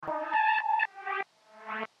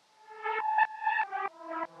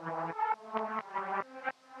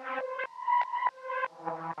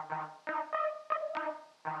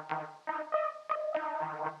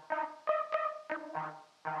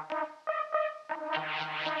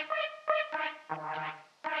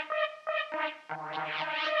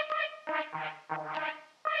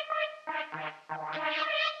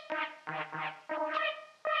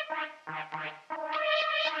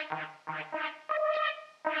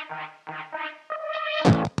All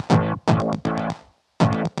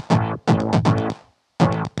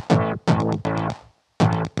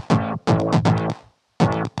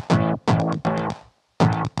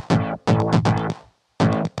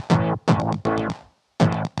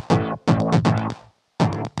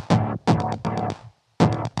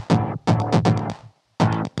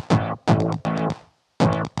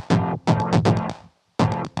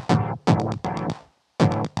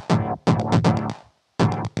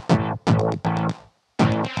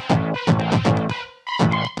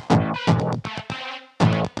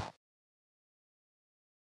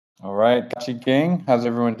right, Gachi Gang, how's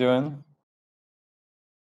everyone doing?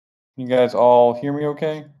 You guys all hear me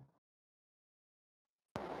okay?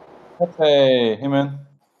 Hey man.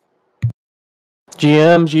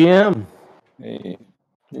 GM. Hey.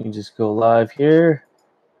 You can just go live here.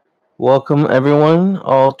 Welcome everyone,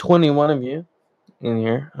 all 21 of you in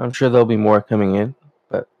here. I'm sure there'll be more coming in,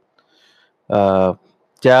 but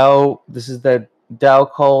Dow, this is that Dow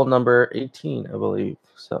call number 18, I believe.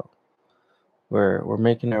 So we're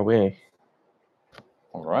making our way.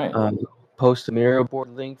 All right. Post a Miro board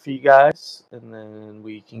link for you guys, and then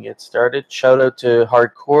we can get started. Shout out to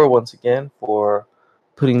Hardcore once again for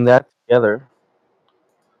putting that together.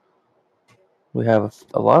 We have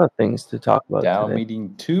a lot of things to talk about Dow today.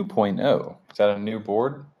 Meeting 2.0. Is that a new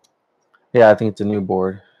board? Yeah, I think it's a new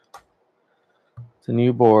board. It's a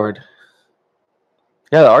new board.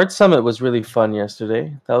 Yeah, the Art Summit was really fun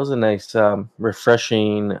yesterday. That was a nice,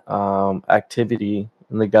 refreshing activity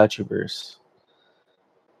in the Gotchiverse.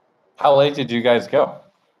 How late did you guys go?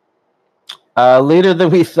 Later than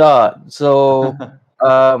we thought. So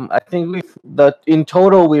I think in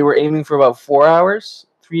total we were aiming for about 4 hours,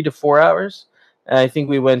 3 to 4 hours, and I think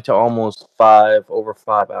we went to almost over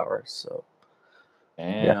 5 hours. So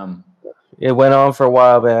Damn. it went on for a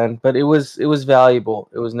while, man, but it was valuable.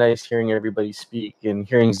 It was nice hearing everybody speak and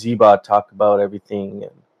hearing Zbot talk about everything,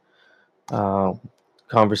 and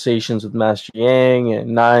conversations with Master Yang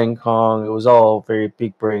and Nyan Kong. It was all very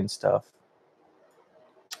big brain stuff.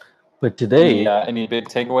 But today, any big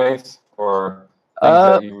takeaways or things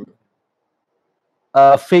that you?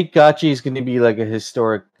 fake Gachi is going to be like a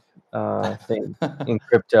historic thing in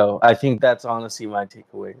crypto. I think that's honestly my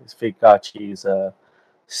takeaway. Is fake Gachi is a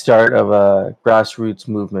start of a grassroots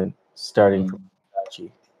movement starting from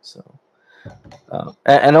Gachi. So,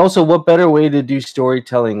 and also, what better way to do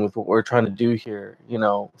storytelling with what we're trying to do here?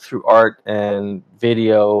 Through art and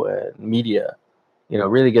video and media.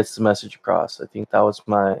 Really gets the message across. I think that was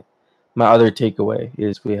my other takeaway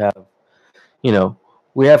is we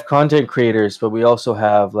have content creators, but we also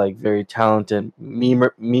have like very talented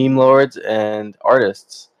meme lords and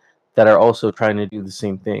artists that are also trying to do the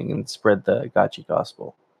same thing and spread the Gachi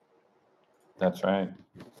gospel. That's right.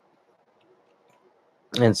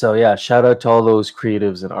 And so, yeah, shout out to all those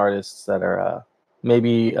creatives and artists that are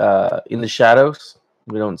maybe in the shadows.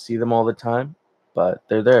 We don't see them all the time, but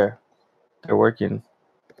they're there. They're working.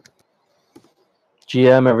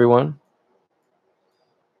 GM, everyone.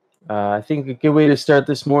 I think a good way to start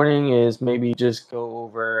this morning is maybe just go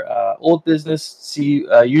over old business. See,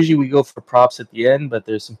 usually we go for props at the end, but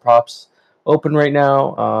there's some props open right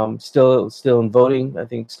now. Still in voting. I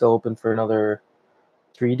think still open for another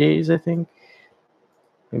 3 days. I think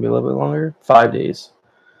maybe a little bit longer, 5 days.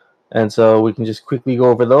 And so we can just quickly go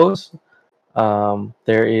over those.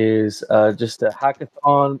 There is just a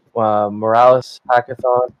hackathon, Morales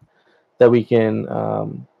hackathon, that we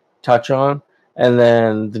can touch on. And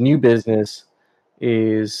then the new business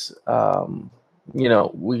is,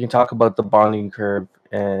 we can talk about the bonding curve.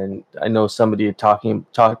 And I know somebody had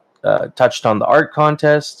touched on the art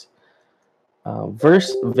contest.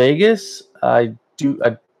 Verse Vegas, I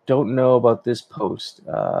don't know about this post.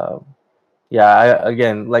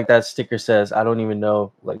 Again, like that sticker says, I don't even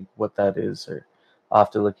know like what that is, or I'll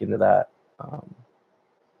have to look into that.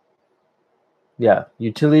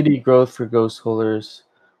 Utility growth for ghost holders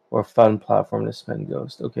or fun platform to spend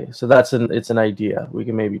ghost. Okay, so it's an idea. We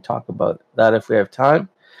can maybe talk about that if we have time.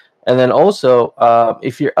 And then also,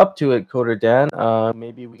 if you're up to it, Coder Dan,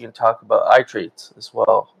 maybe we can talk about iTrates as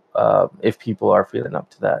well, if people are feeling up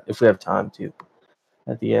to that, if we have time to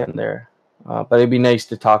at the end there. But it'd be nice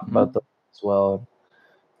to talk about those as well.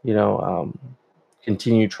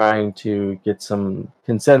 Continue trying to get some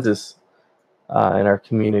consensus in our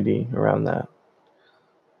community around that.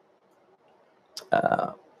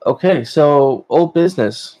 Okay, so old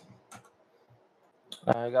business.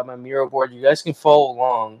 I got my Miro board. You guys can follow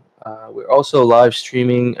along. We're also live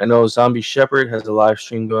streaming. I know Zombie Shepherd has a live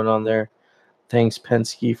stream going on there. Thanks,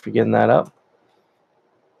 Penske, for getting that up.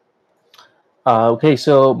 Okay,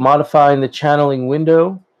 so modifying the channeling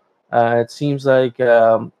window. It seems like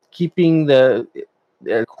keeping the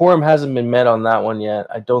quorum hasn't been met on that one yet.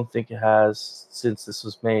 I don't think it has since this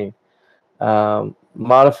was made.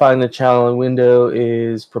 Modifying the channel window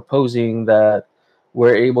is proposing that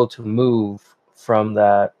we're able to move from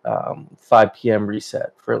that 5 p.m.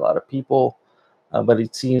 reset for a lot of people. But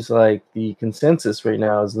it seems like the consensus right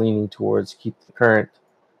now is leaning towards keep the current.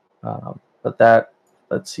 But that,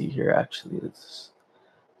 let's see here, actually, let's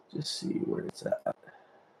just see where it's at.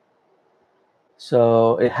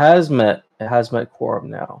 So it has met quorum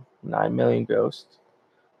now, 9 million ghosts,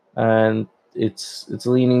 and it's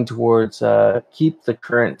leaning towards keep the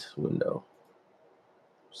current window.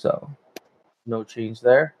 So no change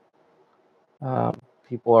there.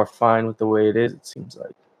 People are fine with the way it is, it seems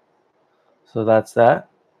like. So that's that.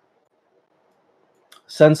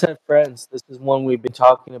 Sunset Friends, this is one we've been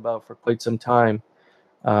talking about for quite some time.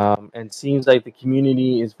 And seems like the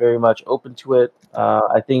community is very much open to it.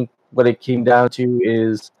 I think what it came down to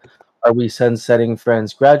is, are we sunsetting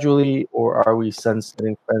Friends gradually or are we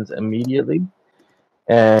sunsetting Friends immediately?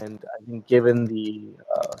 And I think given the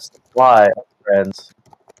supply of Friends,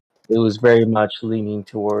 it was very much leaning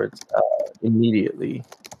towards immediately.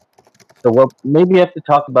 So what maybe we have to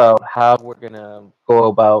talk about how we're gonna go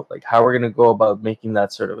about making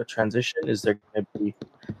that sort of a transition. Is there gonna be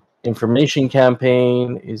information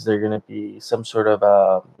campaign? Is there going to be some sort of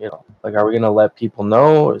are we going to let people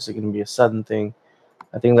know, or is it going to be a sudden thing?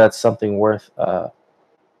 I think that's something worth at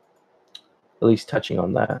least touching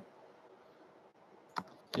on that.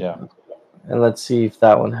 Yeah. And let's see if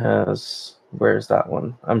that one has, where's that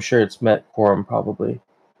one? I'm sure it's met quorum probably.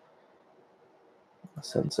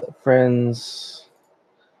 Sunset Friends.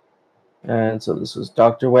 And so this was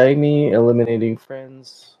Dr. Wagme eliminating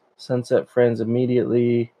Friends. Sunset Friends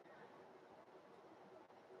immediately.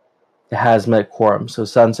 It has met quorum, so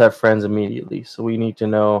sunset Friends immediately. So we need to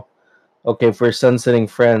know, okay, if we're sunsetting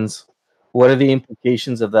Friends, what are the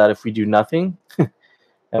implications of that if we do nothing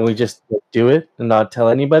and we just do it and not tell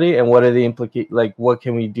anybody? And what are the what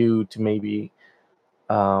can we do to maybe,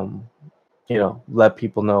 let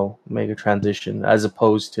people know, make a transition, as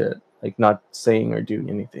opposed to like not saying or doing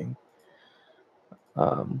anything.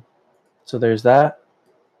 So there's that.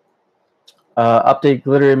 Update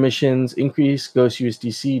glitter emissions, increase Ghost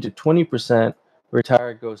USDC to 20%,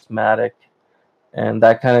 retire Ghost Matic. And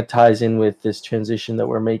that kind of ties in with this transition that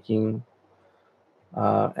we're making.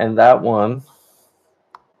 And that one,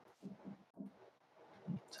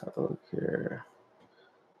 let's have a look here.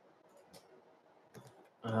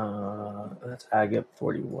 That's Agate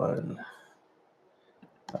 41.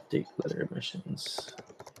 Update glitter emissions.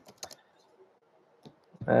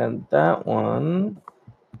 And that one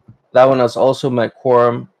has also met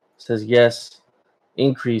quorum. Says yes,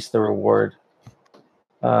 increase the reward,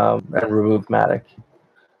 and remove Matic.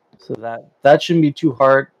 So that shouldn't be too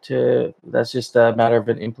hard to. That's just a matter of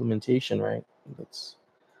an implementation, right? That's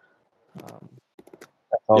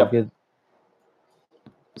all good.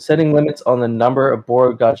 Setting limits on the number of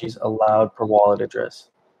Borg gachis allowed per wallet address.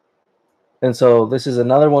 And so this is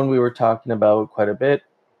another one we were talking about quite a bit.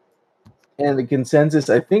 And the consensus,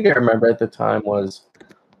 I think I remember at the time, was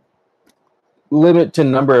limit to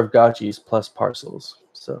number of gachis plus parcels.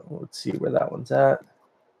 So let's see where that one's at.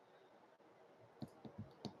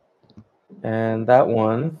 And that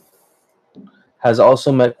one has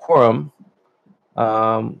also met quorum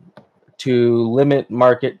to limit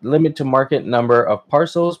to market number of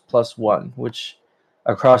parcels plus 1, which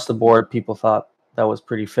across the board people thought that was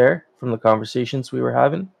pretty fair from the conversations we were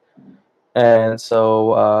having. And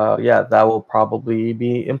so that will probably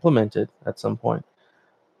be implemented at some point.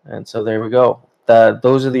 And so there we go.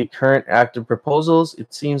 Those are the current active proposals.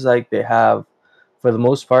 It seems like they have, for the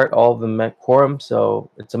most part, all of them met quorum.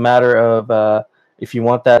 So it's a matter of if you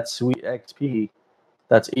want that sweet XP,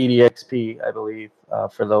 that's 80 XP, I believe,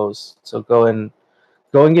 for those. So go and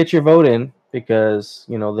get your vote in, because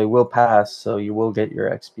they will pass, so you will get your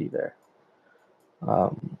XP there.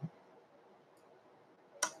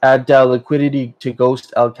 Add DAO liquidity to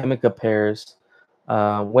Ghost Alchemica pairs.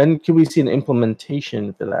 When can we see an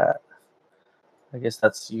implementation for that? I guess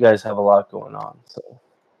you guys have a lot going on, so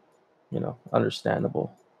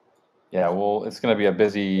understandable. Yeah, well, it's going to be a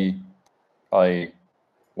busy, probably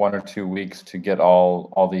 1 or 2 weeks to get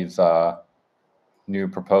all these new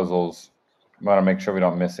proposals. We want to make sure we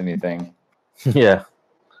don't miss anything. Yeah,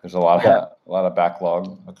 there's a lot of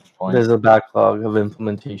backlog at this point. There's a backlog of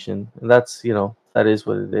implementation, and that's that is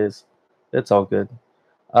what it is. It's all good.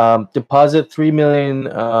 Deposit 3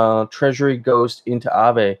 million Treasury Ghost into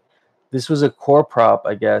Aave. This was a core prop,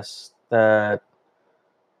 I guess. Did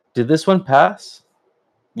this one pass?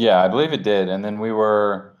 Yeah, I believe it did. And then we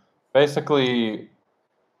were basically,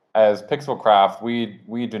 as Pixelcraft,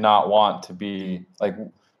 we do not want to be like,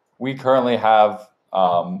 we currently have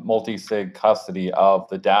multi-sig custody of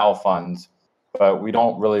the DAO funds, but we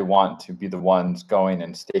don't really want to be the ones going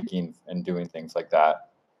and staking and doing things like that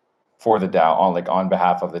for the DAO on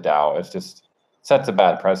behalf of the DAO. It's just sets a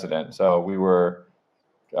bad precedent. So we were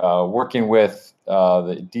working with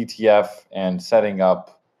the DTF and setting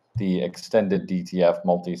up the extended DTF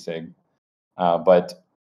multi-sig. But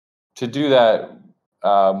to do that,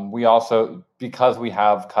 we also, because we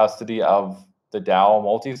have custody of the DAO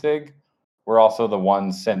multi-sig, we're also the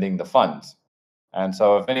ones sending the funds. And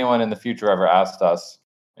so if anyone in the future ever asked us,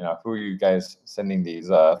 who are you guys sending these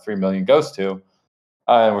 3 million ghosts to?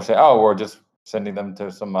 And we're saying, oh, we're just sending them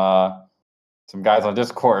to some guys on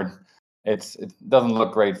Discord. It doesn't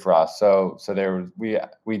look great for us. So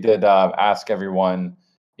we did ask everyone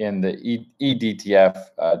in the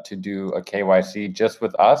eDTF to do a KYC just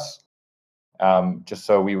with us, just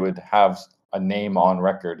so we would have a name on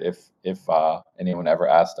record if anyone ever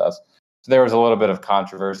asked us. So there was a little bit of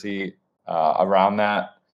controversy around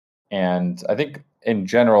that, and I think in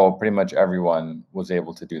general, pretty much everyone was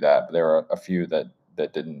able to do that, but there were a few that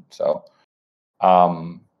didn't. So I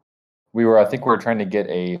think we were trying to get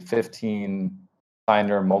a 15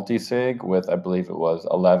 signer multi-sig with, I believe it was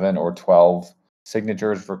 11 or 12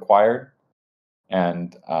 signatures required,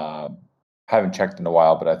 and haven't checked in a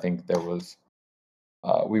while, but I think there was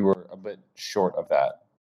we were a bit short of that.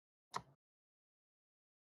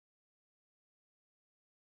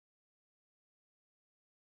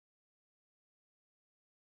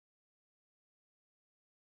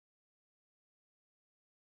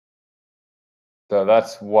 So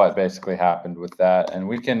that's what basically happened with that, and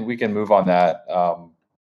we can move on that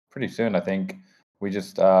pretty soon. I think we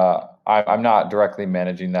just I'm not directly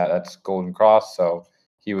managing that. That's Golden Cross, so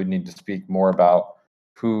he would need to speak more about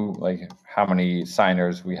how many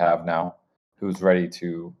signers we have now, who's ready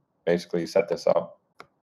to basically set this up.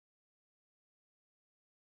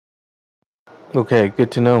 Okay,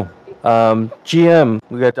 good to know. GM,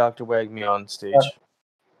 we got Dr. Wagme on stage.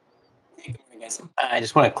 I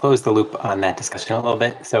just want to close the loop on that discussion a little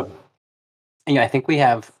bit. So, I think we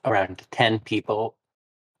have around 10 people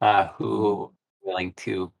who are willing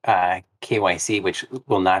to KYC, which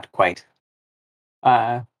will not quite,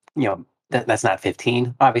 that's not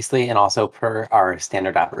 15, obviously. And also per our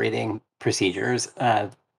standard operating procedures,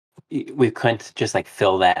 we couldn't just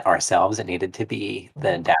fill that ourselves. It needed to be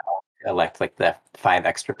the DAO elect the 5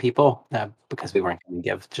 extra people because we weren't going to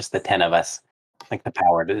give just the 10 of us the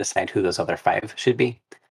power to decide who those other 5 should be.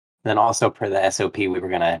 And then also per the SOP, we were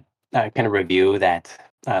going to kind of review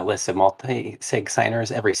that list of multi-sig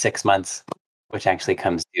signers every 6 months, which actually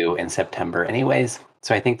comes due in September anyways.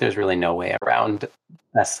 So I think there's really no way around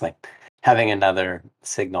us having another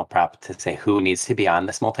signal prop to say who needs to be on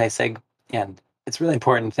this multi-sig. And it's really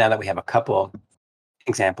important now that we have a couple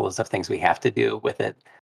examples of things we have to do with it,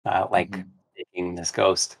 taking this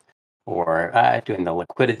ghost or doing the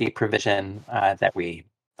liquidity provision that we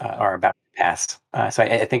are about to pass. So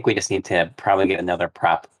I think we just need to probably get another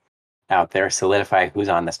prop out there, solidify who's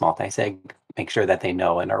on this multi-sig, make sure that they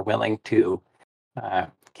know and are willing to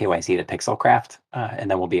KYC to Pixelcraft, and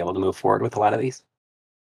then we'll be able to move forward with a lot of these.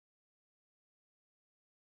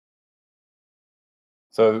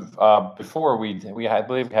 So before I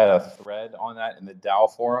believe had a thread on that in the DAO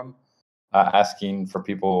forum asking for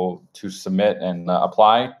people to submit and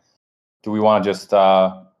apply. Do we want to just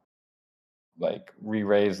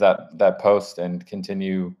re-raise that post and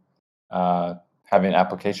continue having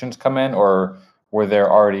applications come in, or were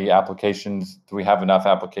there already applications? Do we have enough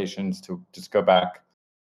applications to just go back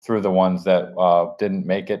through the ones that didn't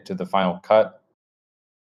make it to the final cut?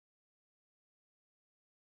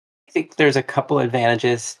 I think there's a couple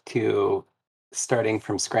advantages to starting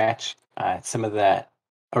from scratch. Some of the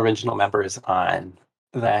original members on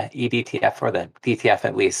the eDTF, or the DTF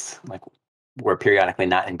at least, were periodically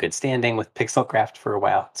not in good standing with Pixelcraft for a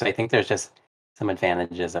while. So I think there's just some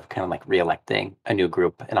advantages of kind of re-electing a new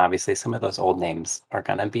group. And obviously some of those old names are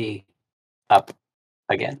going to be up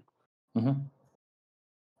again. Mm-hmm.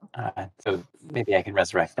 So maybe I can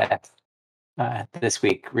resurrect that this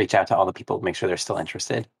week, reach out to all the people, make sure they're still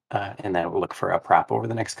interested, and then we'll look for a prop over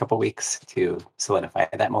the next couple weeks to solidify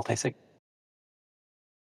that multi-sig.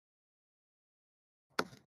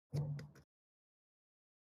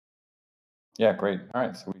 Yeah, great. All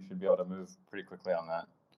right, so we should be able to move pretty quickly on that.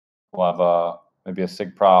 We'll have maybe a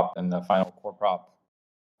SIG prop and the final core prop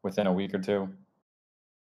within a week or 2.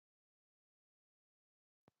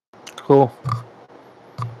 Cool.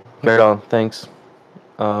 Right on. Thanks.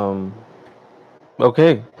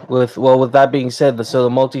 Okay. With that being said, so the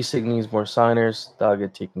multi-sig needs more signers. That'll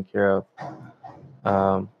get taken care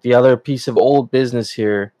of. The other piece of old business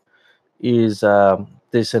here is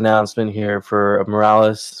this announcement here for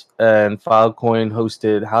Morales and Filecoin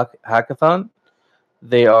hosted hackathon.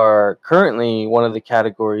 They are currently, one of the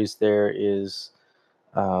categories there is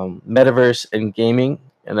metaverse and gaming,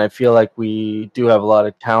 and I feel like we do have a lot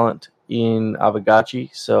of talent in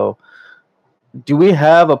Aavegotchi. So do we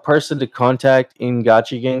have a person to contact in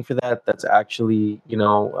Gotchi Gang for that? That's actually,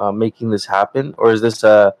 making this happen, or is this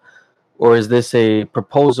a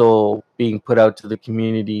proposal being put out to the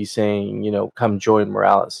community saying, come join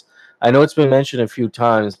Morales? I know it's been mentioned a few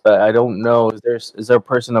times, but I don't know. Is there a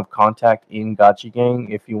person of contact in Gotchi Gang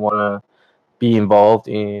if you want to be involved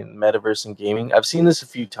in metaverse and gaming? I've seen this a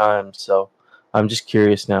few times, so I'm just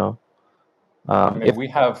curious now. I mean, we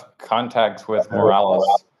have contacts with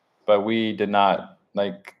Morales, but we did not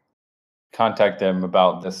contact them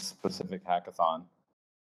about this specific hackathon.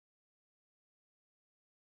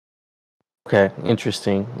 Okay,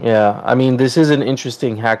 interesting. Yeah, I mean, this is an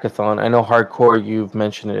interesting hackathon. I know Hardcore, you've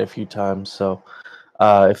mentioned it a few times. So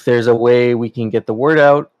if there's a way we can get the word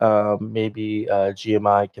out, maybe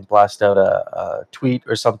GMI can blast out a tweet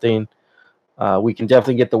or something. We can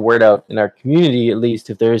definitely get the word out in our community, at least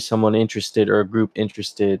if there is someone interested or a group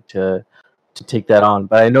interested to take that on.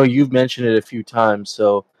 But I know you've mentioned it a few times.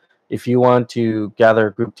 So if you want to gather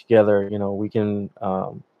a group together, we can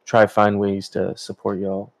try find ways to support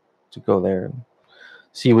y'all to go there and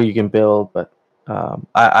see what you can build. But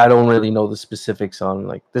I don't really know the specifics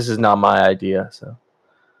on, this is not my idea. So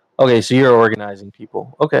okay, so you're organizing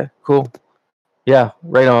people. Okay, cool. Yeah,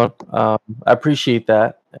 right on. I appreciate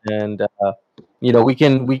that, and we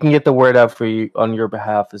can get the word out for you on your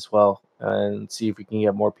behalf as well, and see if we can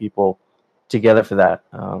get more people together for that.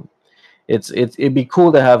 It'd be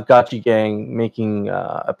cool to have Gotchi Gang making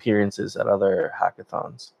appearances at other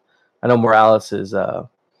hackathons. I know Morales is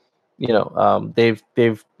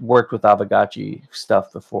they've worked with Aavegotchi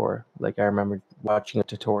stuff before. Like, I remember watching a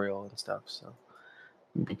tutorial and stuff, so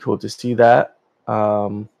it'd be cool to see that.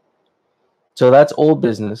 So that's old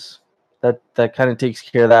business. That kind of takes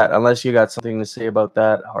care of that. Unless you got something to say about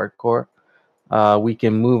that, Hardcore, we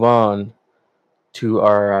can move on to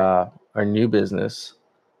our new business.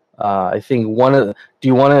 I think do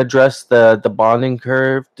you want to address the bonding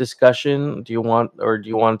curve discussion? Do you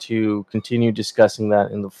want to continue discussing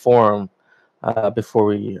that in the forum before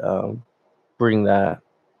we bring that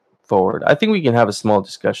forward? I think we can have a small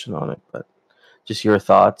discussion on it, but just your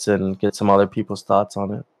thoughts and get some other people's thoughts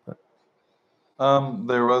on it. But.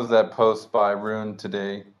 There was that post by Rune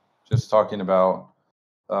today, just talking about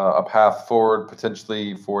a path forward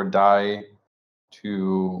potentially for DAI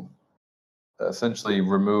to essentially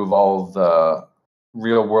remove all of the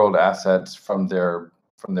real world assets from their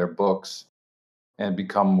books and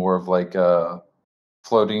become more of like a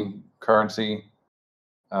floating currency.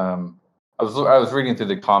 I was reading through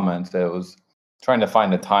the comments. It was trying to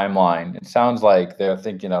find a timeline. It sounds like they're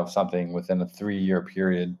thinking of something within a 3-year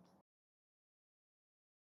period.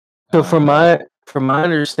 So from my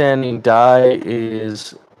understanding, DAI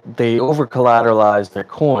is they over collateralize their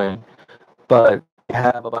coin, but they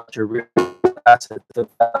have a bunch of real assets. The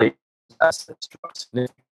value of assets drop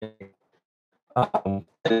significantly.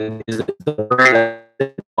 And is it the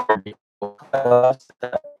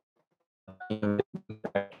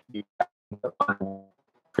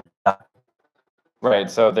right?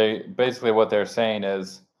 So they basically what they're saying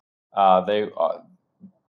is they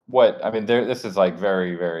this is like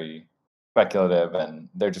very, very speculative, and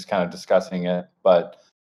they're just kind of discussing it. But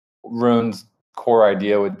Rune's core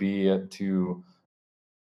idea would be to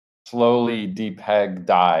slowly depeg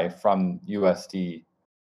DAI from USD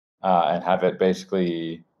and have it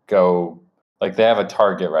basically go, like, they have a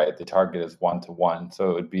target, right? The target is 1-to-1,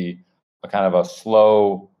 so it would be a kind of a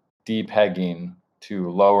slow depegging to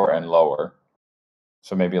lower and lower.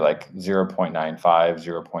 So maybe like 0.95,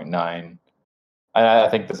 0.9. I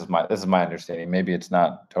think this is my understanding. Maybe it's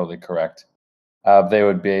not totally correct. They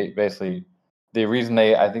would be basically, the reason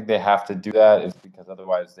I think they have to do that is because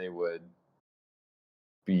otherwise they would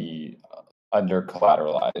be under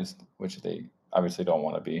collateralized, which they obviously don't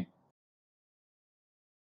want to be.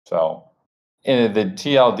 So, and the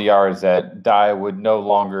TLDR is that DAI would no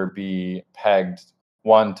longer be pegged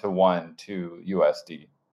 1-to-1 to USD.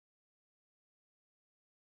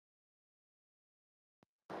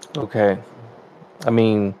 Okay. I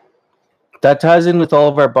mean, that ties in with all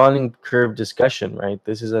of our bonding curve discussion, right?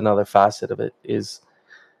 This is another facet of it, is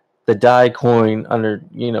the DAI coin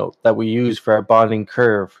that we use for our bonding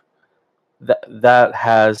curve. That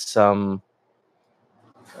has some,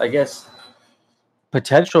 I guess,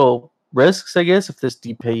 potential risks, I guess, if this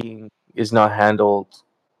depegging is not handled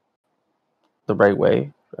the right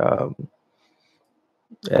way, and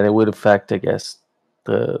it would affect, I guess,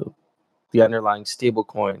 the underlying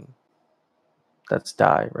stablecoin that's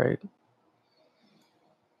DAI, right?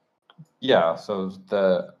 Yeah. So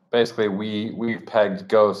basically we've pegged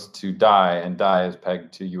Ghost to DAI, and DAI is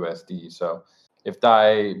pegged to USD. So if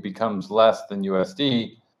DAI becomes less than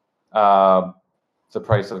USD, the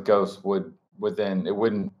price of Ghost it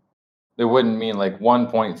wouldn't mean like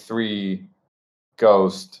 1.3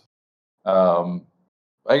 Ghost.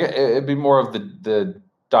 It'd be more of the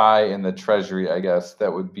DAI and the treasury, I guess,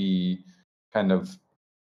 that would be kind of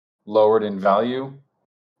lowered in value,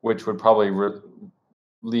 which would probably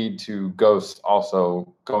lead to Ghost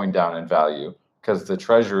also going down in value, because the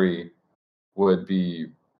treasury would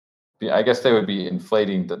I guess they would be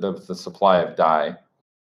inflating the supply of DAI,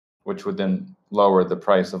 which would then lower the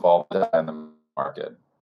price of all DAI in the market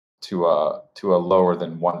to a lower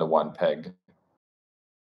than 1-to-1 peg.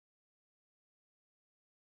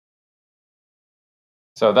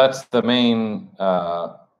 So that's the main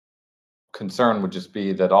concern, would just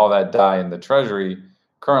be that all that DAI in the treasury,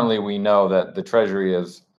 currently we know that the treasury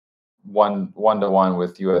is 1-to-1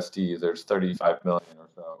 with USD. There's 35 million or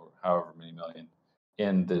so, however many million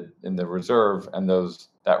in the reserve, and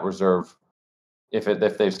that reserve, if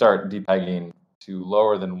they start depegging to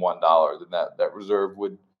lower than $1, then that reserve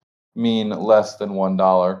would mean less than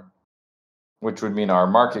 $1, which would mean our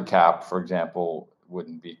market cap, for example,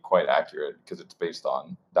 wouldn't be quite accurate because it's based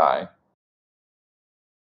on DAI.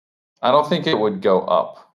 I don't think it would go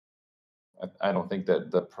up. I don't think that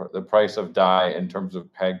the price of DAI in terms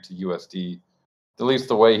of peg to USD, at least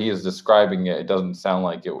the way he is describing it, it doesn't sound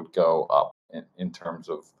like it would go up in terms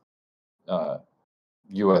of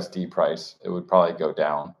USD price. It would probably go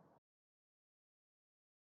down.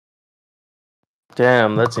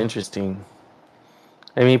 Damn, that's interesting.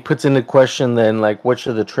 I mean, it puts into question then, like, what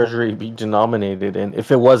should the treasury be denominated in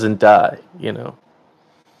if it wasn't DAI, you know?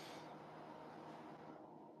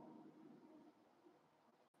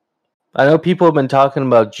 I know people have been talking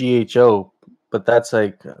about GHO, but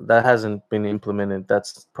that hasn't been implemented.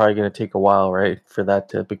 That's probably going to take a while, right, for that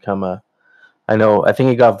to become I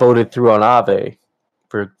think it got voted through on Aave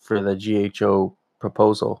for the GHO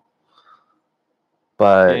proposal.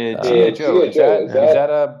 But GHO,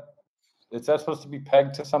 is that supposed to be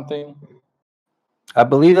pegged to something? I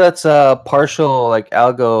believe that's a partial, like,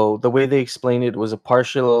 algo. The way they explained it was a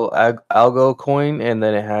partial algo coin, and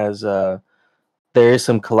then it has there is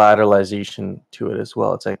some collateralization to it as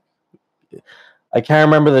well. It's like, I can't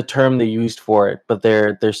remember the term they used for it, but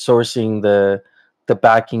they're sourcing the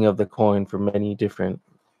backing of the coin from many different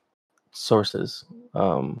sources.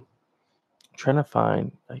 Trying to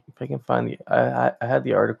find, like, if I can find I had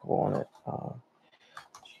the article on it.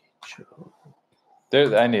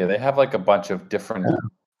 I knew they have like a bunch of different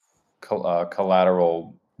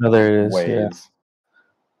collateral ways.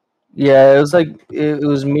 Yeah, it was like it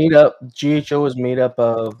was made up. GHO was made up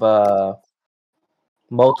of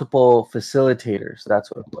multiple facilitators. That's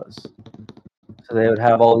what it was. So they would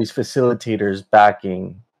have all these facilitators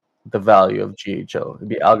backing the value of GHO. It'd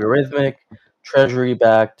be algorithmic, treasury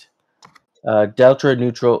backed, delta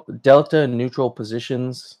neutral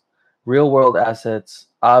positions, real world assets,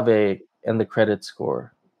 Aave, and the credit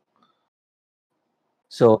score.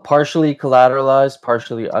 So partially collateralized,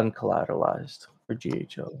 partially uncollateralized for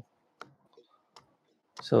GHO.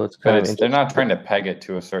 So it's kind of they're not trying to peg it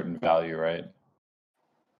to a certain value, right?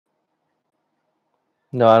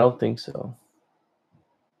 No, I don't think so.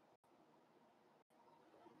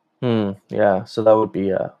 Yeah, so that would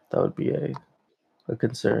be a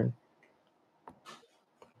concern.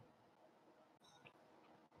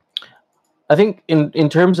 I think in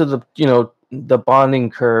terms of the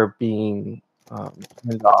bonding curve being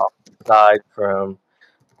turned off, aside from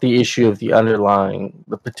the issue of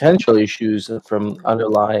the potential issues from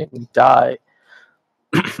underlying DAI,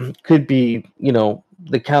 could be,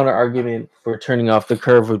 the counter argument for turning off the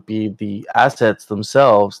curve would be the assets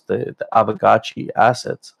themselves, the Aavegotchi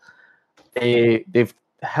assets. They've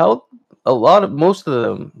held most of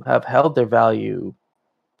them have held their value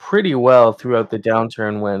pretty well throughout the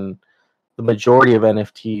downturn, when the majority of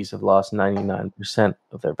NFTs have lost 99%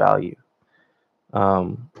 of their value.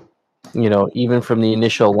 Even from the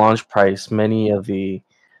initial launch price, many of the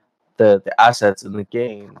assets in the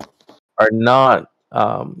game are not,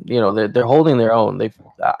 they're holding their own.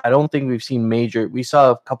 I don't think we've seen we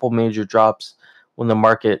saw a couple major drops when the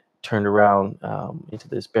market turned around into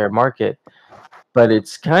this bear market, but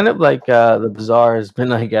it's kind of like the bazaar has been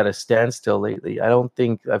like at a standstill lately. I don't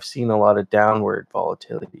think I've seen a lot of downward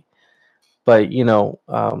volatility. but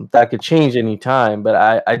that could change any time.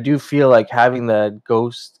 But I do feel like having that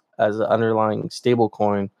Ghost as an underlying stable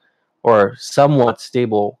coin or somewhat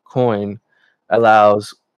stable coin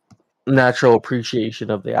allows natural appreciation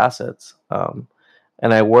of the assets.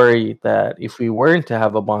 And I worry that if we weren't to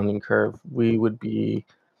have a bonding curve, we would be,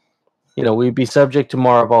 we'd be subject to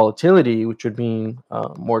more volatility, which would mean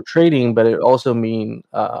more trading, but it also mean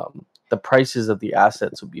the prices of the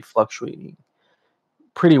assets would be fluctuating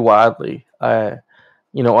pretty wildly. I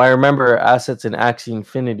remember assets in Axie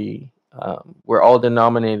Infinity were all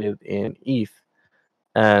denominated in ETH,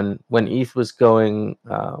 and when ETH was going,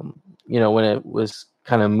 when it was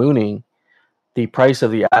kind of mooning, the price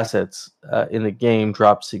of the assets in the game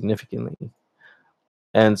dropped significantly.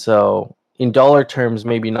 And so in dollar terms,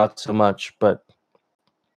 maybe not so much, but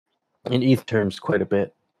in ETH terms, quite a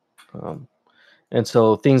bit. And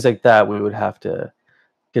so things like that we would have to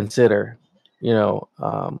consider,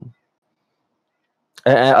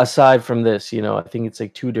 aside from this, I think it's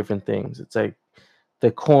like two different things. It's like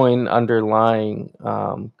the coin underlying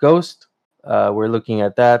Ghost. We're looking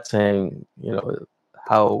at that saying,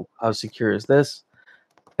 how secure is this?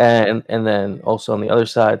 And then also on the other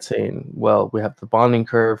side saying, well, we have the bonding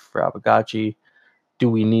curve for Aavegotchi. Do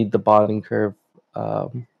we need the bonding curve?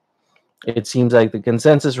 It seems like the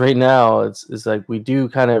consensus right now is like we do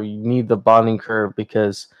kind of need the bonding curve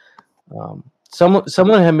because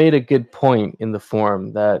someone had made a good point in the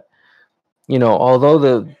forum that although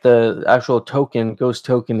the actual token Ghost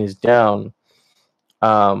token is down,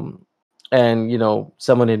 and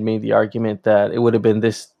someone had made the argument that it would have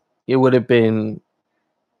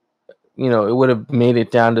made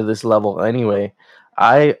it down to this level anyway.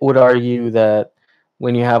 I would argue that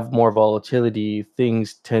when you have more volatility,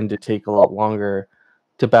 things tend to take a lot longer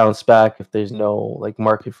to bounce back if there's no like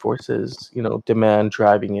market forces, demand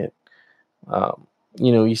driving it.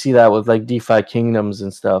 You see that with like DeFi Kingdoms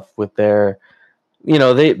and stuff with their,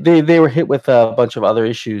 they were hit with a bunch of other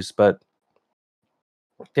issues, but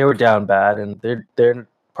they were down bad, and they're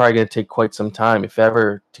probably going to take quite some time, if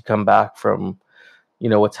ever, to come back from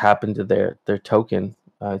what's happened to their token.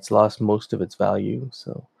 It's lost most of its value,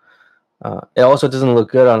 so it also doesn't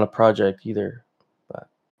look good on a project either. But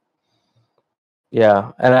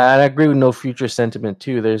yeah, and I agree with No Future sentiment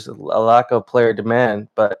too. There's a lack of player demand,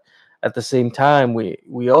 but at the same time,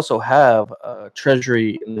 we also have a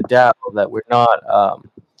treasury in the DAO that we're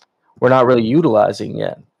not really utilizing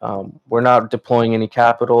yet. We're not deploying any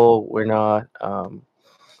capital. We're not.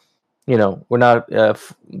 We're not.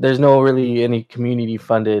 There's no really any community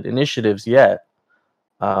funded initiatives yet.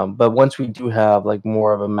 But once we do have like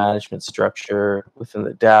more of a management structure within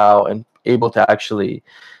the DAO and able to actually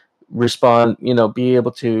respond, be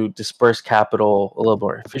able to disperse capital a little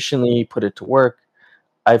more efficiently, put it to work,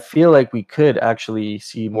 I feel like we could actually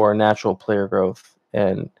see more natural player growth.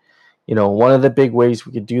 And one of the big ways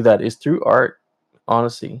we could do that is through art,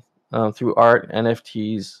 honestly, through art,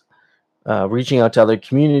 NFTs, reaching out to other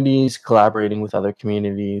communities, collaborating with other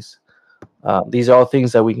communities. These are all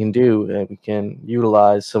things that we can do, and we can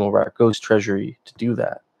utilize some of our Ghost treasury to do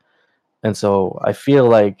that. And so I feel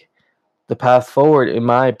like the path forward, in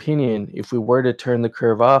my opinion, if we were to turn the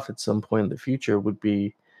curve off at some point in the future, would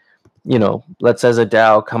be, let's as a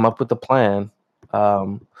DAO come up with a plan.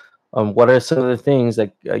 What are some of the things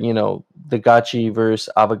that the Gotchi versus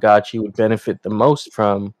Aavegotchi would benefit the most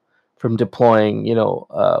from deploying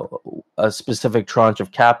a specific tranche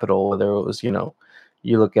of capital, whether it was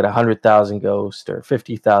you look at 100,000 Ghost or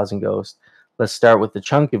 50,000 Ghost. Let's start with the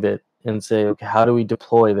chunk of it and say, okay, how do we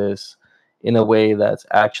deploy this in a way that's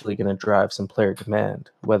actually going to drive some player demand,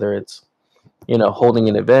 whether it's holding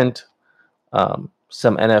an event,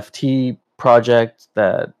 some NFT project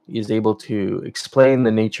that is able to explain the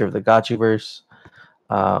nature of the Gotchiverse,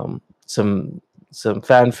 some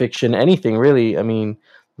fan fiction, anything really. I mean,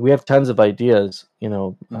 we have tons of ideas,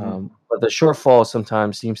 but the shortfall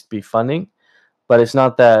sometimes seems to be funding. But it's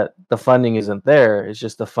not that the funding isn't there; it's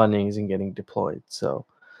just the funding isn't getting deployed. So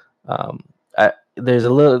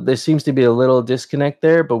there seems to be a little disconnect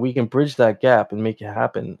there, but we can bridge that gap and make it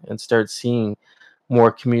happen and start seeing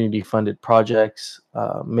more community-funded projects,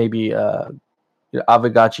 maybe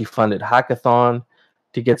Aavegotchi funded hackathon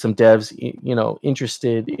to get some devs,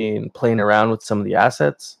 interested in playing around with some of the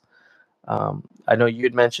assets. I know you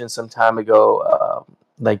had mentioned some time ago,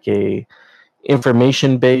 like a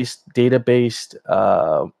information-based, data-based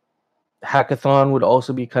hackathon would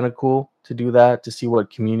also be kind of cool to do that, to see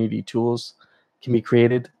what community tools can be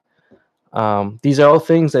created. These are all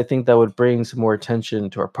things I think that would bring some more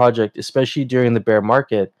attention to our project, especially during the bear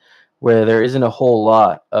market, where there isn't a whole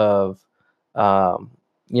lot of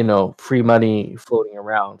free money floating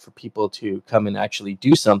around for people to come and actually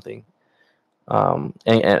do something,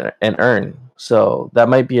 and earn. So that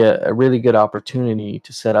might be a really good opportunity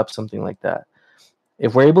to set up something like that.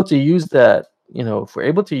 If we're able to use that, if we're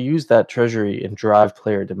able to use that treasury and drive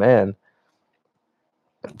player demand,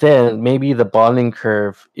 then maybe the bonding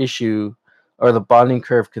curve issue or the bonding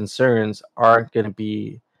curve concerns aren't going to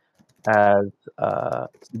be as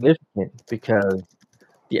significant, because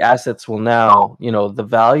the assets will now, the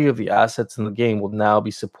value of the assets in the game will now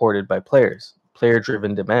be supported by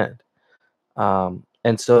player-driven demand.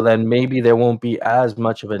 And so then maybe there won't be as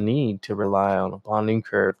much of a need to rely on a bonding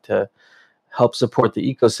curve to help support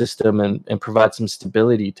the ecosystem and provide some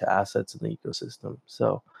stability to assets in the ecosystem.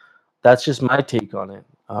 So that's just my take on it.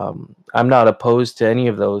 I'm not opposed to any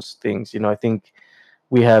of those things. I think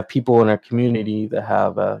we have people in our community that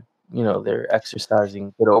have, they're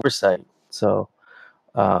exercising good oversight. So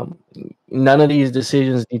none of these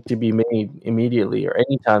decisions need to be made immediately or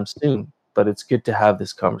anytime soon, but it's good to have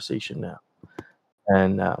this conversation now.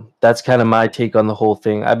 And that's kind of my take on the whole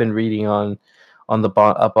thing. I've been reading on the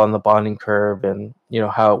bonding curve, and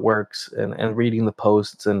how it works, and reading the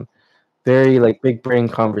posts, and very like big brain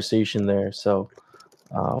conversation there. So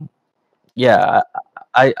yeah,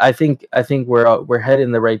 I think we're headed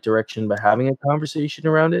in the right direction by having a conversation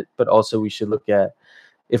around it, but also we should look at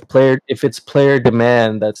if it's player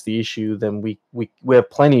demand that's the issue, then we have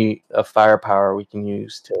plenty of firepower we can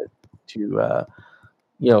use to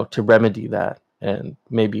remedy that, and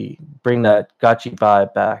maybe bring that gachi buy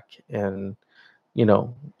back, and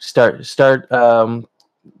start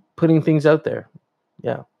putting things out there.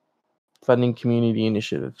 Yeah, funding community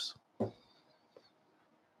initiatives.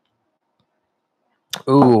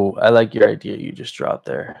 Ooh, I like your idea you just dropped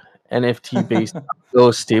there. NFT based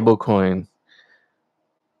Ghost stablecoin.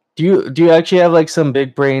 Do you actually have like some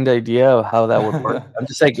big brained idea of how that would work? I'm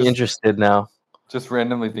just interested now. Just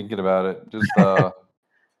randomly thinking about it. Just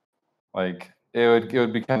like it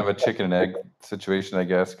would be kind of a chicken and egg situation, I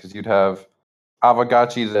guess, because you'd have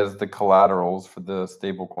Aavegotchis as the collaterals for the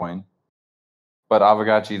stable coin, but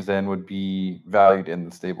Aavegotchis then would be valued in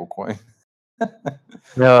the stable coin.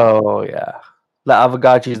 No, yeah. The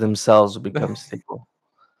Aavegotchis themselves would become stable.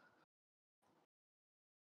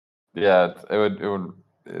 Yeah, it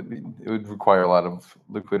would require a lot of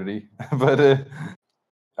liquidity, but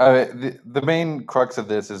the main crux of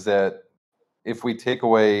this is that if we take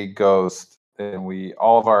away Ghost, then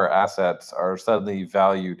all of our assets are suddenly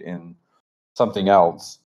valued in something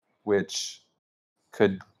else, which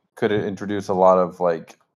could introduce a lot of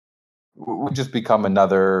we just become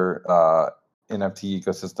another NFT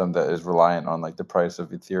ecosystem that is reliant on the price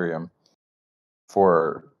of Ethereum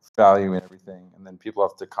for value and everything, and then people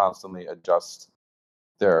have to constantly adjust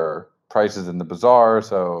their prices in the bazaar.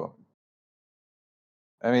 So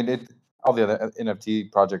I mean, all the other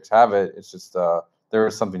NFT projects have it. It's just there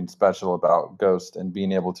is something special about Ghost and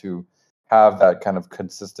being able to have that kind of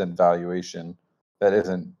consistent valuation that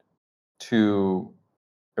isn't too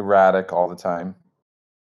erratic all the time.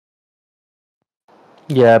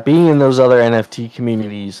 Yeah, being in those other NFT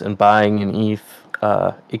communities and buying in ETH,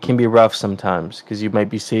 it can be rough sometimes, because you might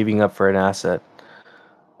be saving up for an asset,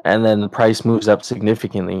 and then the price moves up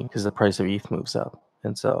significantly because the price of ETH moves up,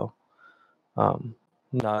 and so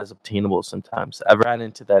not as obtainable sometimes. I've ran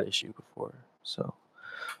into that issue before. So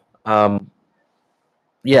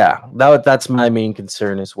yeah, that's my main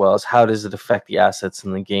concern as well, is how does it affect the assets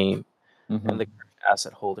in the game and the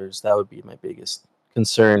asset holders. That would be my biggest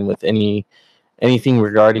concern with anything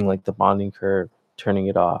regarding the bonding curve, turning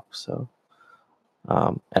it off. So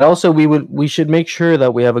and also we should make sure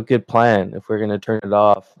that we have a good plan. If we're going to turn it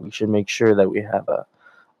off, we should make sure that we have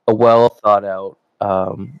a well thought out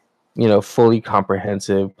fully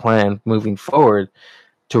comprehensive plan moving forward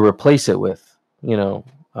to replace it with.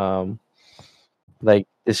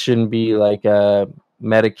 This shouldn't be like a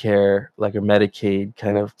Medicare, like a Medicaid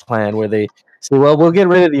kind of plan where they say, well, we'll get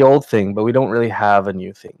rid of the old thing, but we don't really have a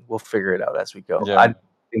new thing. We'll figure it out as we go. Yeah. I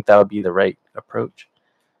think that would be the right approach.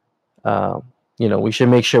 We should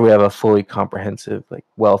make sure we have a fully comprehensive,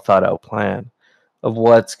 well thought out plan of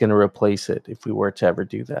what's going to replace it if we were to ever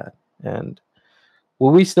do that. And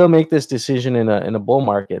will we still make this decision in a bull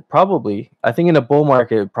market? Probably. I think in a bull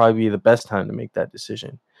market, it would probably be the best time to make that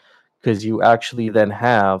decision, because you actually then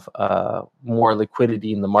have more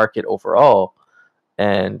liquidity in the market overall,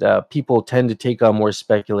 and people tend to take on more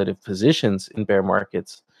speculative positions in bull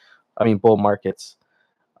markets.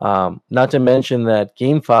 Not to mention that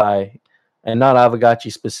GameFi, and not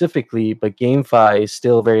Aavegotchi specifically, but GameFi is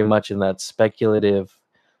still very much in that speculative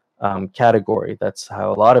category. That's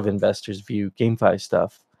how a lot of investors view GameFi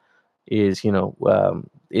stuff, is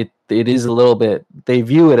it is a little bit, they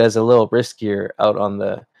view it as a little riskier out on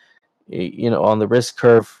the, on the risk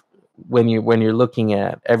curve when you're looking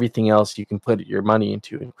at everything else you can put your money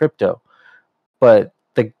into in crypto. But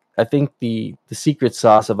I think the secret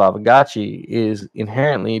sauce of Aavegotchi is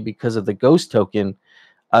inherently because of the Ghost token.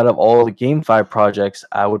 Out of all the GameFi projects,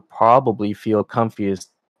 I would probably feel comfiest,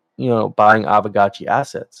 buying Aavegotchi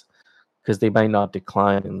assets, because they might not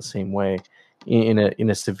decline in the same way in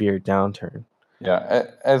a severe downturn. Yeah,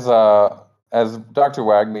 as Dr.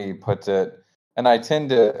 Wagme puts it, and I tend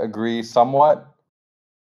to agree somewhat.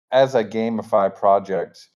 As a GameFi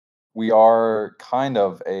project, we are kind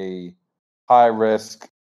of a high risk,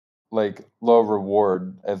 like low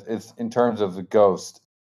reward, as it's in terms of the Ghost.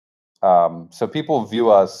 So people view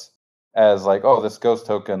us as like, oh, this Ghost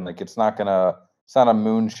token, like it's not a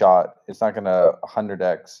moonshot. It's not gonna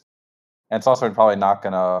 100x, and it's also probably not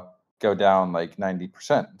gonna go down like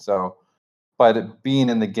 90%. So, but being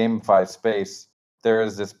in the GameFi space, there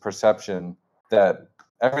is this perception that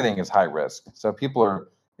everything is high risk. So people are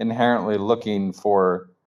inherently looking for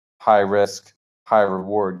high risk, high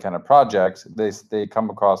reward kind of projects. They come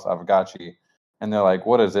across Aavegotchi and they're like,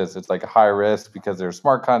 what is this? It's like a high risk because there's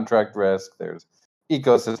smart contract risk, there's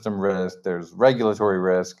ecosystem risk, there's regulatory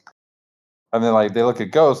risk. And then like they look at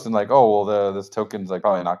Ghost and like, oh well, this token's like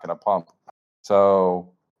probably not going to pump.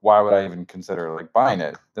 So why would I even consider like buying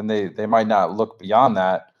it? Then they might not look beyond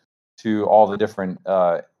that to all the different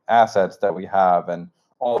assets that we have and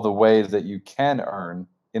all the ways that you can earn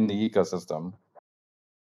in the ecosystem.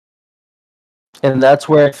 And that's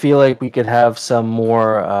where I feel like we could have some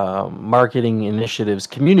more marketing initiatives,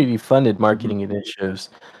 community-funded marketing initiatives,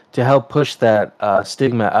 to help push that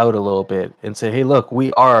stigma out a little bit and say, hey, look,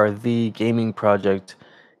 we are the gaming project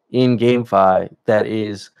in GameFi that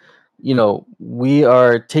is, we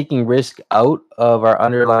are taking risk out of our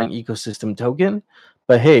underlying ecosystem token.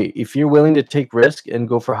 But hey, if you're willing to take risk and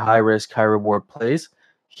go for high risk, high reward plays,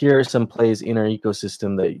 here are some plays in our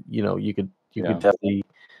ecosystem that you could definitely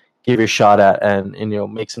give your shot at and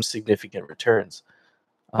make some significant returns.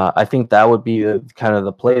 I think that would be kind of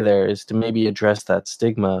the play there, is to maybe address that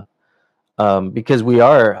stigma, because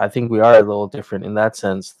I think we are a little different in that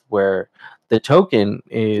sense, where the token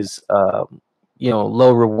is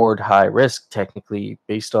low reward, high risk, technically,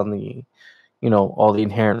 based on the all the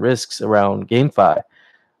inherent risks around GameFi.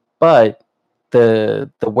 But the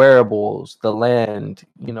wearables, the land,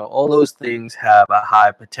 all those things have a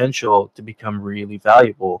high potential to become really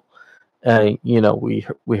valuable.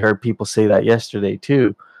 We heard people say that yesterday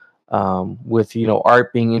too, with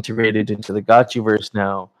art being integrated into the Gotchiverse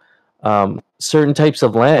now. Certain types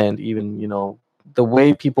of land, even the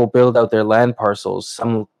way people build out their land parcels,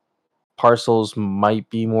 some parcels might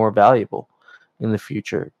be more valuable in the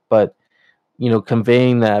future. But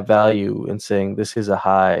conveying that value and saying this is a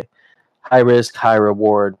high risk, high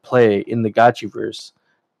reward play in the Gotchiverse,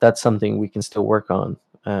 that's something we can still work on,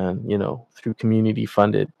 and through community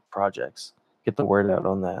funded projects, get the word out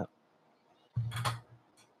on that.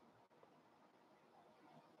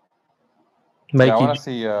 Mikey, I want to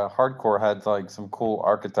see Hardcore had like some cool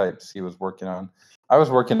archetypes he was working on. I was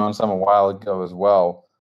working on some a while ago as well,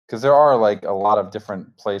 because there are like a lot of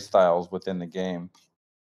different play styles within the game.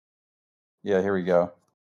 Yeah, here we go.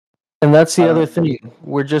 And that's the other thing.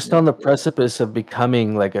 We're just on the precipice of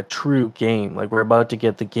becoming like a true game. Like we're about to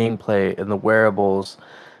get the gameplay and the wearables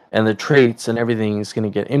and the traits and everything is going to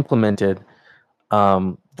get implemented.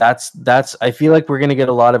 That's I feel like we're going to get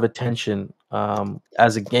a lot of attention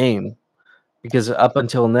as a game, because up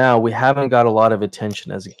until now we haven't got a lot of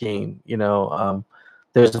attention as a game.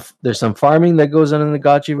 There's some farming that goes on in the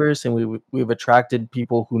Gotchiverse, and we've attracted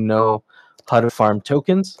people who know how to farm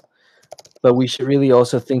tokens. But we should really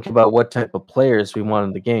also think about what type of players we want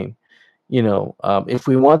in the game. If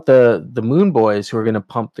we want the Moon Boys who are going to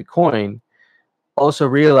pump the coin, also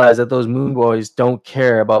realize that those Moon Boys don't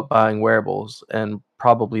care about buying wearables and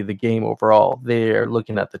probably the game overall. They are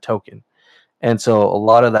looking at the token. And so a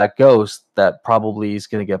lot of that Ghost that probably is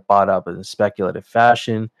going to get bought up in a speculative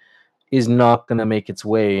fashion is not going to make its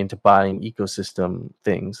way into buying ecosystem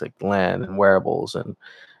things like land and wearables, and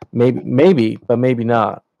maybe, but maybe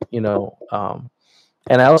not. And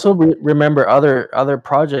I also remember other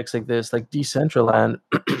projects like this, like Decentraland.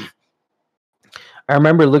 I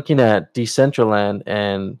remember looking at Decentraland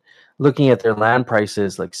and looking at their land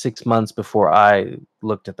prices like 6 months before I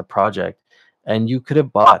looked at the project, and you could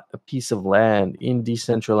have bought a piece of land in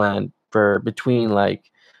Decentraland for between $10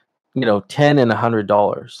 and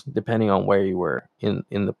 $100, depending on where you were in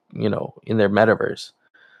their metaverse.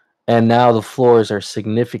 And now the floors are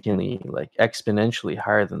significantly, like exponentially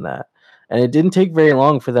higher than that. And it didn't take very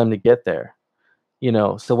long for them to get there.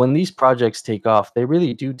 So when these projects take off, they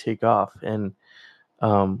really do take off. And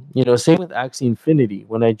same with Axie Infinity.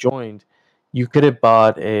 When I joined, you could have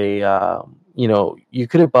bought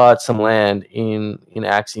some land in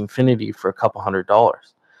Axie Infinity for a couple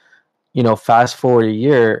 $100. Fast forward a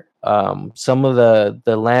year, some of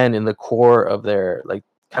the land in the core of their, like,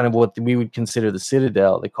 kind of what we would consider the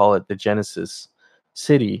Citadel, they call it the Genesis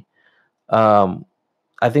City.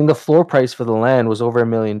 I think the floor price for the land was over $1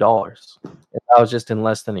 million. And that was just in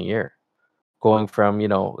less than a year, going from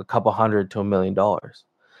a couple hundred to $1 million.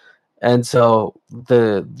 And so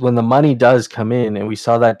when the money does come in, and we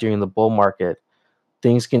saw that during the bull market,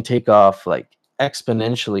 things can take off like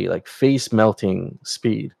exponentially, like face melting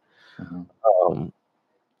speed.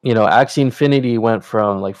 Axie Infinity went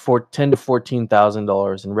from like $10,000 to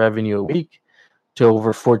 $14,000 in revenue a week to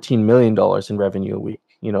over $14 million in revenue a week.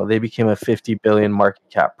 They became a 50 billion market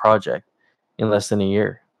cap project in less than a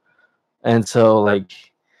year. And so, like,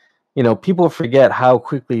 people forget how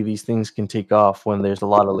quickly these things can take off when there's a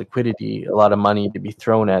lot of liquidity, a lot of money to be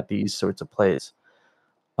thrown at these sorts of plays.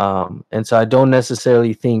 And so I don't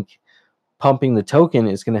necessarily think pumping the token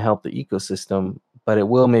is going to help the ecosystem, but it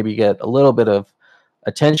will maybe get a little bit of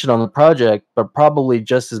attention on the project, but probably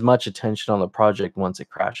just as much attention on the project once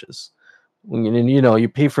it crashes. You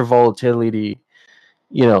pay for volatility.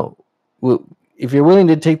 If you're willing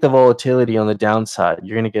to take the volatility on the downside,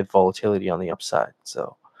 you're going to get volatility on the upside.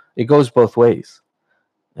 So it goes both ways.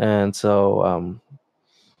 And so,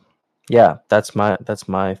 yeah, that's my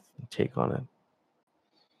take on it.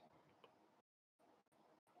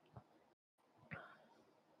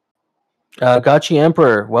 Gotchi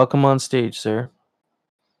Emperor, welcome on stage, sir.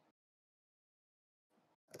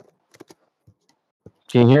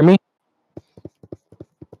 Can you hear me?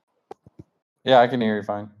 Yeah, I can hear you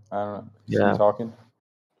fine. I don't know. Is Yeah. he talking?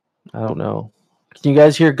 I don't know. Can you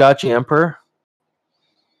guys hear Gotchi Emperor?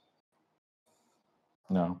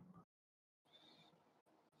 No.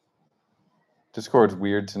 Discord's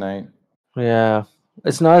weird tonight. Yeah.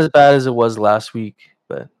 It's not as bad as it was last week,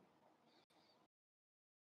 but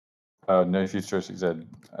Oh, no future, he said.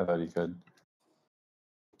 I thought he could.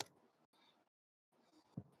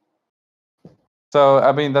 So,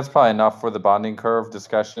 I mean, that's probably enough for the bonding curve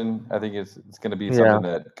discussion. I think it's going to be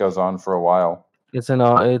something that goes on for a while. It's an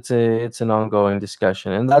ongoing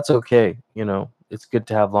discussion, and that's okay. It's good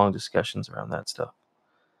to have long discussions around that stuff.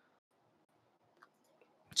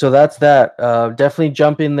 So that's that. Definitely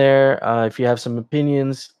jump in there if you have some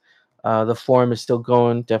opinions. The forum is still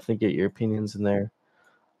going. Definitely get your opinions in there.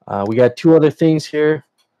 We got two other things here.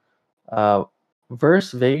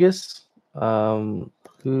 Verse Vegas. Who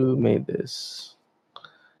made this?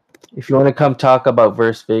 If you want to come talk about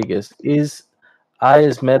Verse Vegas, is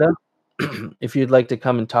Meta. If you'd like to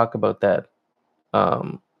come and talk about that,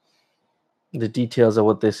 the details of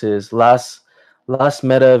what this is. Last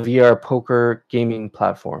Meta VR poker gaming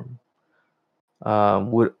platform.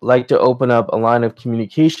 Would like to open up a line of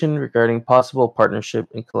communication regarding possible partnership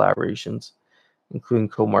and collaborations, including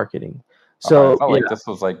co-marketing. So I felt like this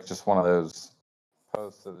was like just one of those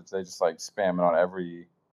posts that they just like spam it on every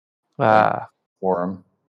forum.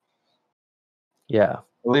 Yeah.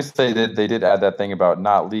 At least they did add that thing about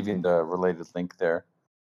not leaving the related link there.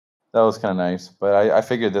 That was kind of nice, but I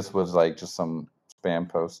figured this was like just some spam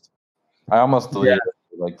post. I almost deleted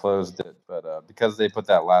it, like closed it, but because they put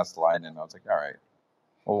that last line in, I was like, all right,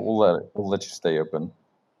 we'll let you stay open.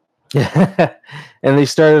 And they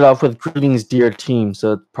started off with "Greetings, dear team,"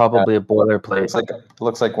 so it's probably a boilerplate.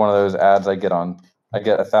 Looks like one of those ads I get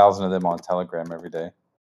 1,000 of them on Telegram every day.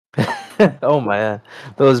 Oh man,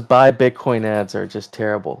 those buy Bitcoin ads are just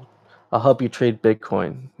terrible. I'll help you trade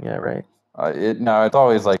Bitcoin. Yeah, right. It's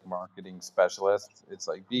always like marketing specialists. It's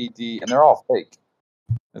like BD, and they're all fake.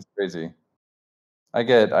 It's crazy. I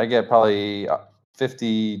get probably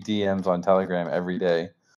 50 DMs on Telegram every day,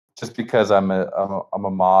 just because I'm a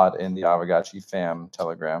mod in the Aavegotchi fam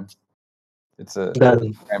Telegram. It's a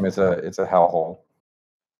hellhole.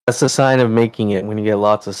 That's a sign of making it when you get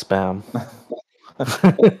lots of spam.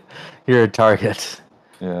 You're a target.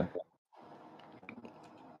 Yeah.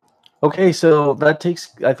 Okay, so I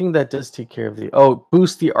think that does take care of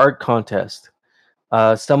boost the art contest.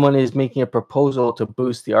 Someone is making a proposal to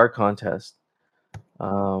boost the art contest.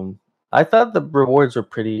 I thought the rewards were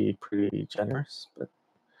pretty generous, but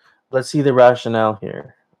let's see the rationale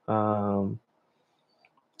here.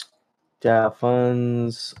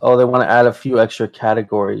 Funds. Oh, they want to add a few extra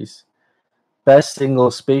categories. Best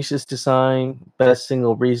single spacious design, best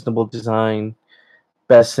single reasonable design,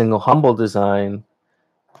 best single humble design,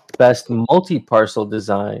 best multi-parcel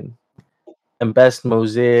design, and best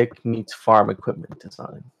mosaic meets farm equipment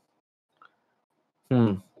design.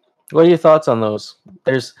 What are your thoughts on those?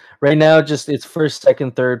 There's right now just it's first,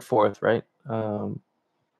 second, third, fourth, right?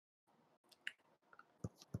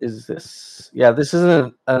 Is this this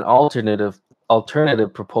isn't an alternative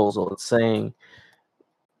proposal. It's saying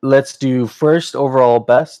let's do first overall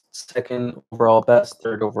best, second overall best,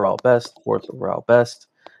 third overall best, fourth overall best,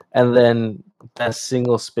 and then best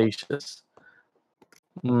single spacious.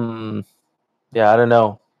 Yeah, I don't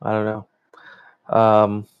know.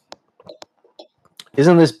 Um,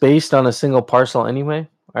 isn't this based on a single parcel anyway?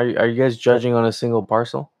 Are you guys judging on a single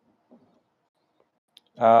parcel?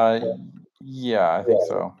 Yeah, I think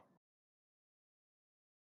so.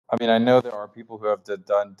 I mean, I know there are people who have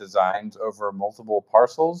done designs over multiple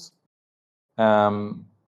parcels. We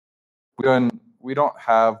don't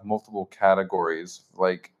have multiple categories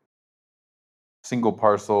like single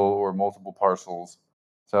parcel or multiple parcels,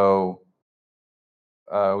 so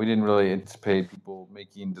we didn't really anticipate people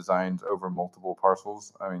making designs over multiple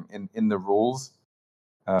parcels. I mean, in the rules.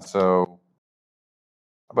 But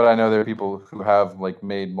I know there are people who have like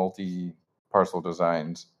made multi-parcel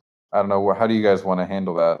designs. I don't know. How do you guys want to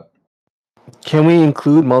handle that? Can we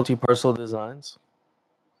include multi-parcel designs?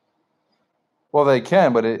 Well, they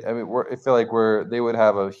can, but I feel like they would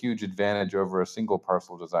have a huge advantage over a single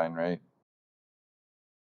parcel design, right?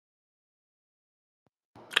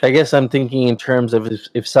 I guess I'm thinking in terms of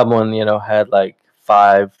if someone had like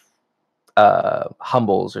 5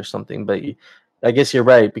 humbles or something, but I guess you're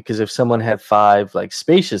right, because if someone had 5 like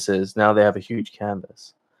spaciouses, now they have a huge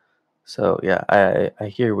canvas. So yeah, I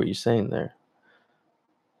hear what you're saying there.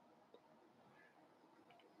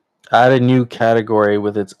 Add a new category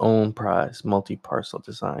with its own prize, multi-parcel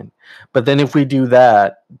design. But then if we do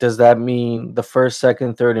that, does that mean the first,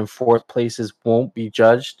 second, third, and fourth places won't be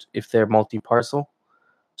judged if they're multi-parcel?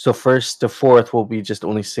 So first to fourth will be just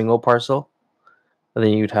only single parcel, and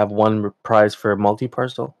then you'd have one prize for a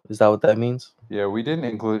multi-parcel. Is that what that means? Yeah, we didn't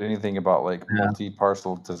include anything about like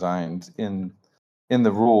multi-parcel designs in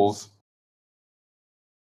the rules.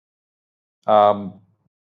 Yeah,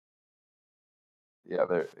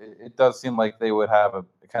 it does seem like they would have a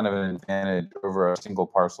kind of an advantage over a single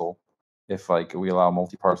parcel if like we allow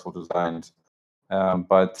multi-parcel designs.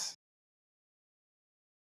 But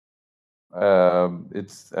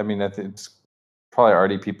it's it's probably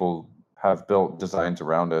already people have built designs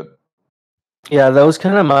around it. Yeah, that was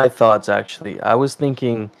kind of my thoughts actually. I was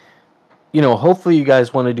thinking, hopefully you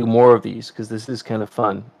guys want to do more of these because this is kind of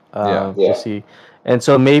fun to see. And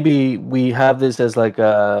so maybe we have this as like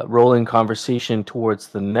a rolling conversation towards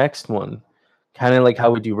the next one, kind of like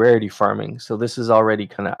how we do rarity farming. So this is already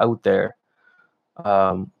kind of out there.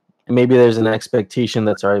 Maybe there's an expectation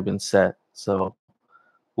that's already been set. So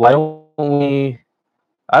why don't we?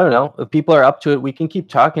 I don't know. If people are up to it, we can keep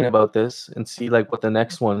talking about this and see like what the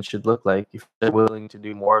next one should look like if they're willing to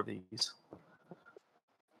do more of these.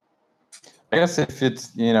 I guess if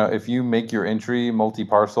it's if you make your entry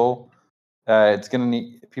multi-parcel, it's gonna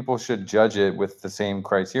need people should judge it with the same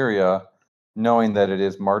criteria, knowing that it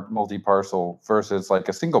is multi-parcel versus like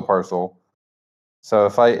a single parcel. So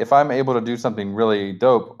if I'm able to do something really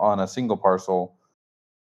dope on a single parcel,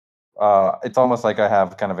 it's almost like I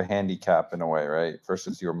have kind of a handicap in a way, right?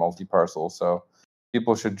 Versus your multi-parcel. So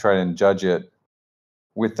people should try and judge it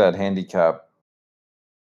with that handicap.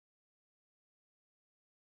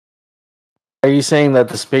 Are you saying that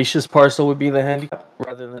the spacious parcel would be the handicap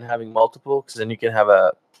rather than having multiple? Because then you can have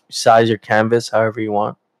a size your canvas however you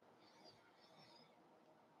want.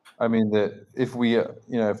 I mean that if we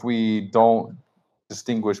don't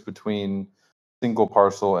distinguish between single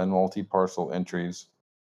parcel and multi-parcel entries,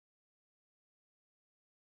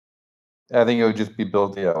 I think it would just be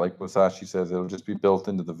built. Yeah, like Wasashi says, it'll just be built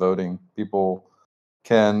into the voting. People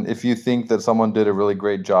can, if you think that someone did a really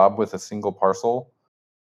great job with a single parcel,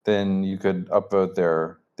 then you could upvote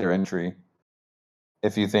their entry.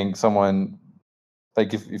 If you think someone,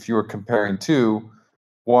 like if you were comparing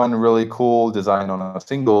one really cool design on a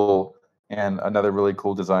single and another really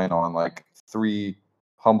cool design on like 3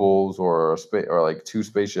 humbles or or like 2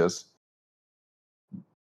 spacious,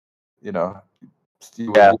 you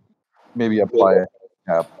would maybe apply a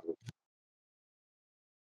handicap.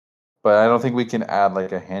 But I don't think we can add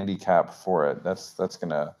like a handicap for it. That's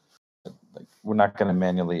gonna, like, we're not gonna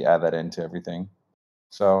manually add that into everything.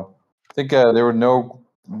 So I think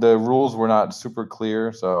the rules were not super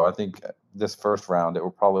clear. So I think this first round it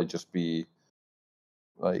will probably just be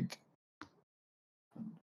like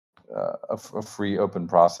a free open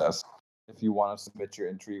process. If you want to submit your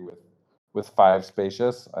entry with 5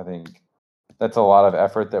 spacious, I think that's a lot of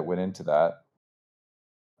effort that went into that.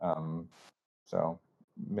 So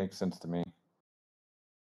makes sense to me.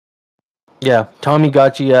 Yeah, Tommy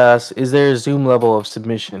Gotchi asks, is there a zoom level of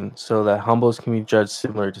submission so that humbles can be judged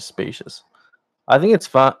similar to spacious? I think it's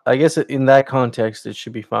fine. I guess in that context, it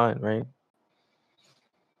should be fine, right?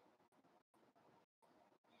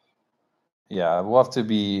 Yeah, we'll have to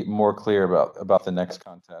be more clear about the next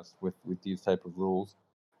contest with these type of rules.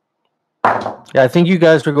 Yeah, I think you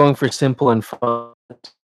guys were going for simple and fun.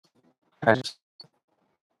 I just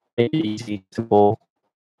make it easy, simple.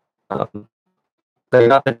 They're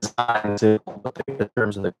not the design simple, but the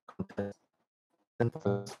terms of the contest.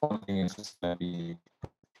 Simple. This one thing is just going to be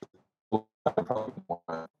probably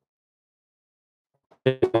more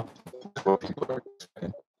what people are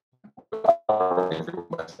expecting.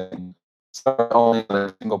 Start only with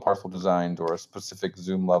a single parcel designed or a specific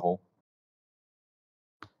zoom level.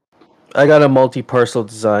 I got a multi-parcel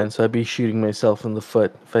design, so I'd be shooting myself in the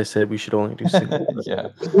foot if I said we should only do single. Yeah.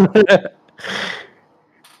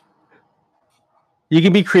 You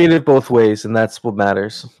can be creative both ways, and that's what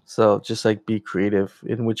matters. So just like be creative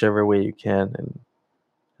in whichever way you can, and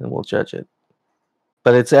we'll judge it.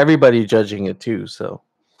 But it's everybody judging it too, so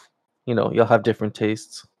you'll have different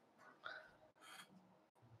tastes.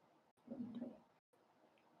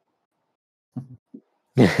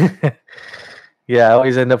 Yeah, I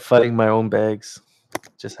always end up fighting my own bags.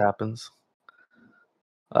 Just happens.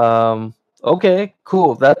 Okay,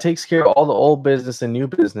 cool. That takes care of all the old business and new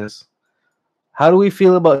business. How do we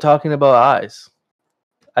feel about talking about eyes?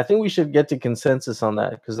 I think we should get to consensus on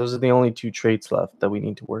that because those are the only two traits left that we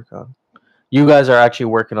need to work on. You guys are actually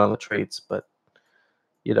working on the traits, but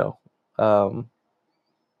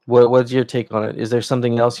what's your take on it? Is there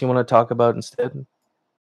something else you want to talk about instead?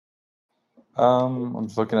 I'm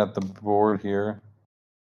just looking at the board here.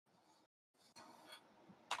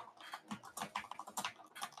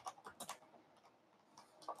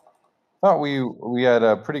 Thought we had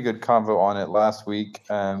a pretty good convo on it last week,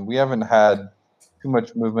 and we haven't had too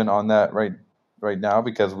much movement on that right now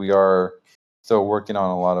because we are still working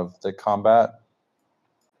on a lot of the combat,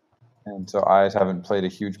 and so eyes haven't played a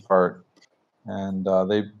huge part. And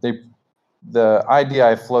the idea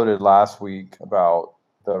I floated last week about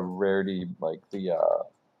the rarity, like the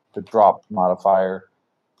drop modifier,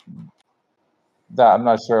 that I'm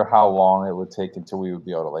not sure how long it would take until we would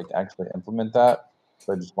be able to like actually implement that.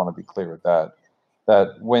 So I just want to be clear with that.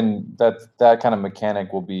 That when that kind of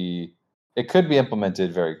mechanic will be, it could be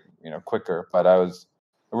implemented very quicker. But I was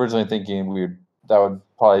originally thinking that would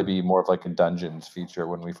probably be more of like a dungeons feature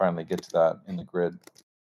when we finally get to that in the grid.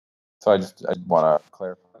 So I want to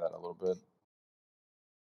clarify that a little bit.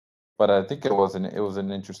 But I think it was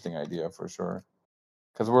an interesting idea for sure,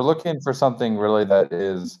 because we're looking for something really that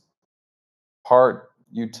is part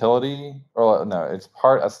utility, or no, it's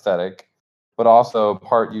part aesthetic, but also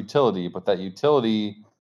part utility. But that utility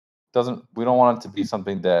we don't want it to be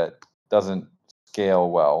something that doesn't scale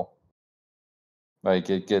well. Like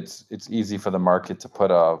it's easy for the market to put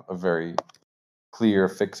a very clear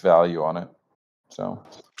fixed value on it. So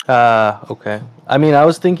Okay. I mean, I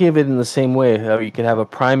was thinking of it in the same way. How you could have a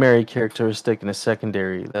primary characteristic and a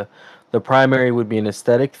secondary. The primary would be an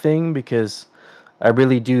aesthetic thing because I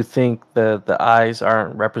really do think the eyes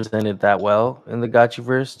aren't represented that well in the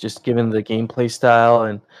Gotchiverse, just given the gameplay style,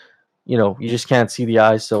 and you just can't see the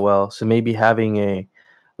eyes so well. So maybe having a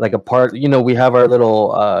part, we have our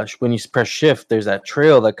little when you press shift, there's that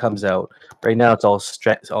trail that comes out. Right now, it's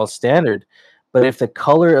all standard, but if the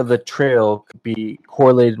color of the trail could be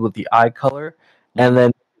correlated with the eye color, and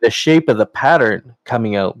then the shape of the pattern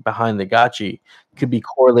coming out behind the Gotchi could be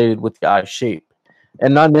correlated with the eye shape,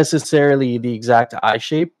 and not necessarily the exact eye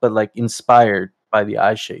shape, but like inspired by the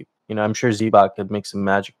eye shape. I'm sure Zbot could make some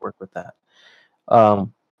magic work with that.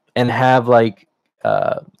 And have eye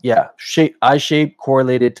shape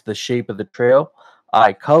correlated to the shape of the trail,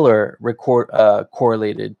 eye color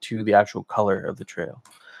correlated to the actual color of the trail,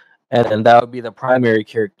 and that would be the primary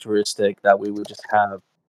characteristic that we would just have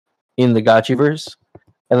in the Gotchiverse,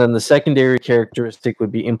 and then the secondary characteristic would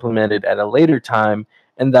be implemented at a later time,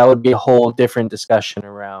 and that would be a whole different discussion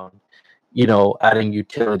around adding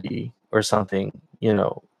utility or something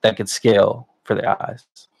that could scale for the eyes.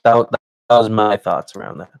 That was my thoughts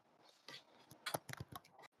around that.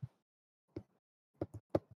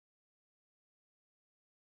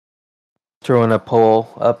 Throwing a poll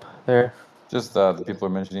up there. just the people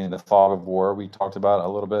are mentioning the fog of war we talked about a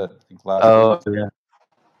little bit, I think, last week. Yeah.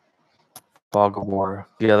 Fog of War.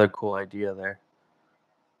 The other cool idea there.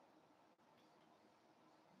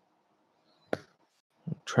 I'm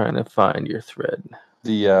trying to find your thread.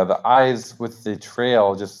 The eyes with the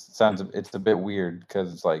trail just sounds, it's a bit weird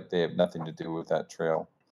because it's like they have nothing to do with that trail.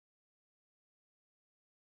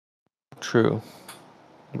 True.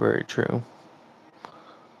 Very true.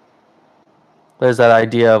 There's that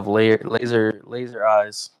idea of laser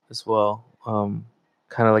eyes as well.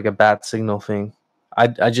 Kind of like a bat signal thing.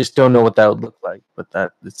 I just don't know what that would look like, but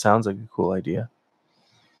that it sounds like a cool idea.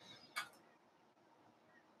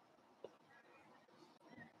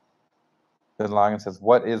 Then Langen says,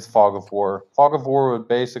 "What is Fog of War?" Fog of War would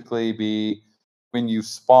basically be when you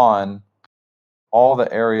spawn, all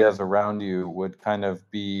the areas around you would kind of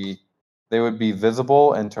be, they would be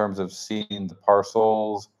visible in terms of seeing the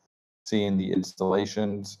parcels, seeing the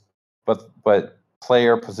installations, but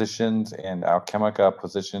player positions and Alchemica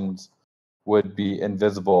positions would be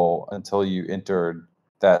invisible until you entered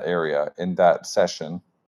that area in that session.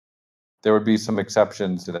 There would be some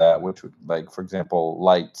exceptions to that, which would, like, for example,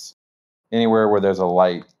 lights. Anywhere where there's a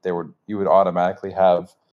light, you would automatically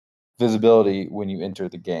have visibility when you enter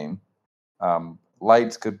the game.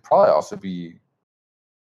 Lights could probably also be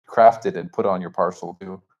crafted and put on your parcel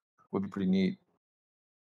too. Would be pretty neat.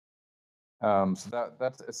 So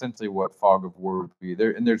that's essentially what Fog of War would be.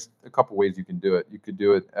 There's a couple ways you can do it. You could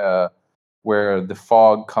do it where the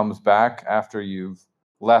fog comes back after you've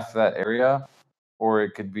left that area, or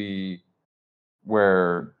it could be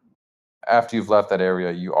where after you've left that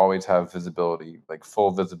area, you always have visibility, like full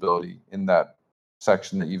visibility in that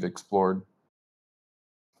section that you've explored.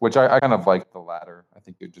 Which I kind of like the latter. I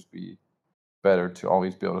think it'd just be better to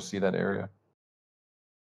always be able to see that area.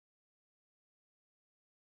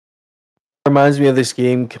 Reminds me of this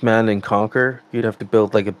game, Command and Conquer. You'd have to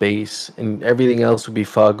build like a base, and everything else would be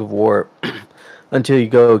Fog of War until you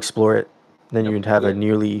go explore it. Then Yep. you'd have a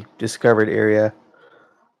newly discovered area.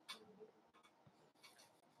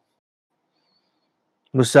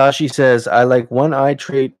 Musashi says, I like one eye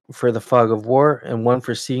trait for the Fog of War and one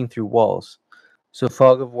for seeing through walls. So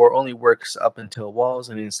Fog of War only works up until walls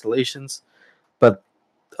and installations, but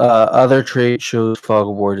other trait shows Fog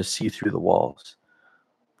of War to see through the walls.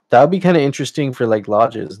 That would be kind of interesting for like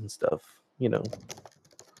lodges and stuff, you know.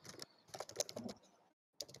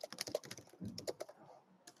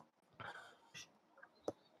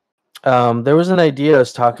 There was an idea I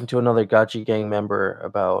was talking to another Gachi Gang member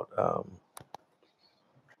about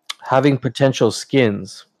having potential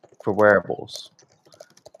skins for wearables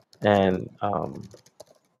and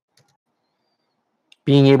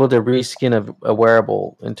being able to reskin a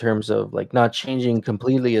wearable in terms of like not changing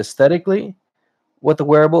completely aesthetically what the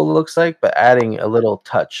wearable looks like, but adding a little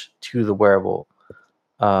touch to the wearable.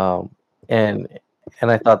 And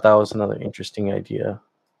I thought that was another interesting idea.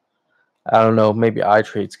 I don't know, maybe eye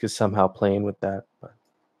traits could somehow play in with that. But.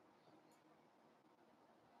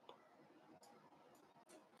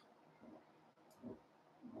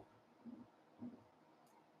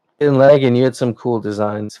 In Lagan, you had some cool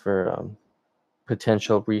designs for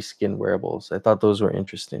potential reskin wearables. I thought those were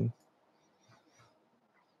interesting.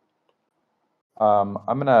 I'm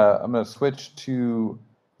gonna switch to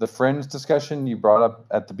the Friends discussion you brought up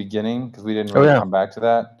at the beginning because we didn't really come back to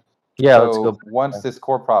that. Yeah, so let's go. Once this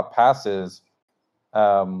core prop passes,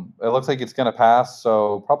 it looks like it's gonna pass.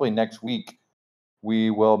 So probably next week we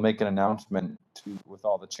will make an announcement with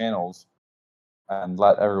all the channels and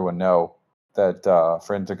let everyone know that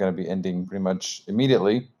Friends are going to be ending pretty much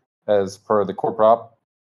immediately as per the core prop.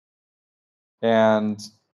 And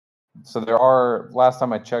so there are, last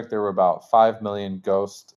time I checked, there were about 5 million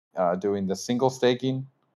ghosts doing the single staking.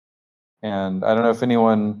 And I don't know if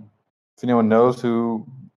anyone knows who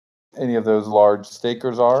any of those large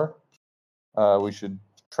stakers are. We should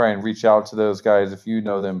try and reach out to those guys. If you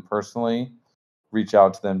know them personally, reach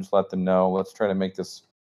out to them, just let them know. Let's try to make this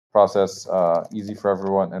process easy for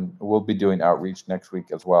everyone. And we'll be doing outreach next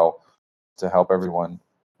week as well to help everyone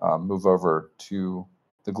move over to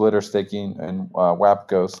the glitter staking and WAP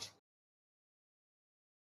Ghost.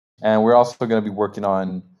 And we're also going to be working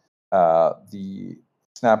on the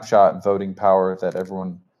snapshot voting power that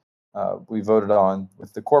everyone we voted on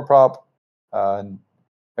with the core prop. And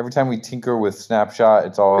every time we tinker with snapshot,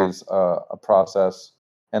 it's always a process.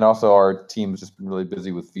 And also our team has just been really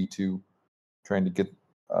busy with V2 trying to get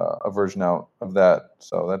a version out of that.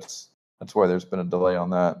 So that's why there's been a delay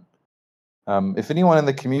on that. If anyone in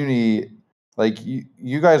the community, like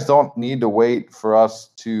you guys don't need to wait for us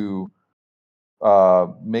to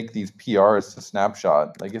make these PRs to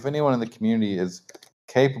snapshot. Like if anyone in the community is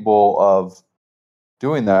capable of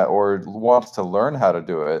doing that or wants to learn how to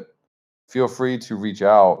do it, feel free to reach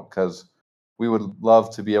out because we would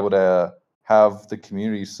love to be able to have the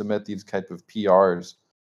community submit these type of PRs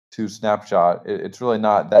to Snapshot. It's really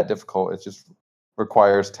not that difficult. It just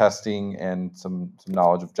requires testing and some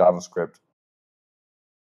knowledge of JavaScript.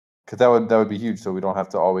 Because that would be huge. So we don't have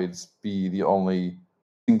to always be the only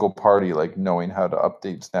single party, like knowing how to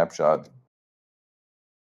update Snapshot.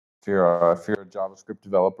 If you're a JavaScript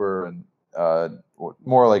developer and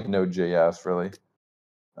more like Node.js, really,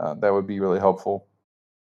 that would be really helpful.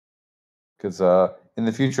 Because in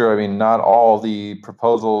the future, I mean, not all the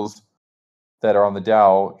proposals that are on the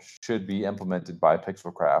DAO should be implemented by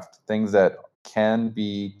Pixelcraft. Things that can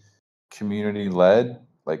be community led,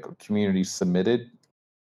 like community submitted,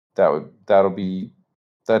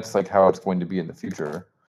 that's like how it's going to be in the future.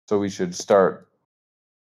 So we should start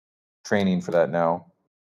training for that now.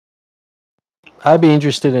 I'd be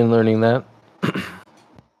interested in learning that.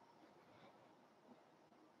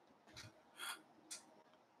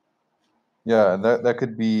 Yeah, and that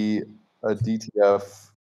could be a DTF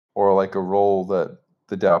or like a role that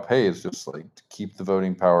the DAO pays, just like to keep the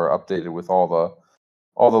voting power updated with all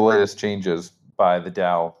the latest changes by the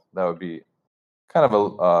DAO. That would be kind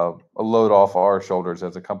of a load off our shoulders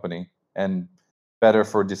as a company, and better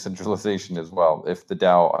for decentralization as well if the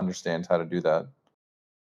DAO understands how to do that.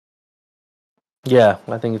 Yeah,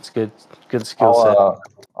 I think it's good skill set.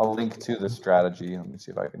 I'll link to the strategy. Let me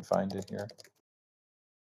see if I can find it here.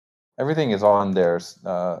 Everything is on their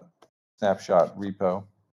Snapshot repo.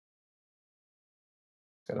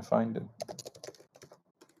 Gotta find it.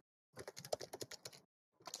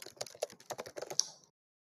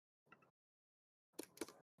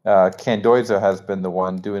 Candoizo has been the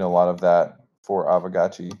one doing a lot of that for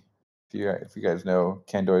Aavegotchi. If you guys know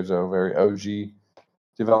Candoizo, very OG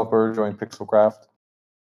developer, joined Pixelcraft.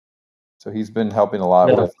 So he's been helping a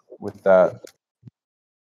lot with that.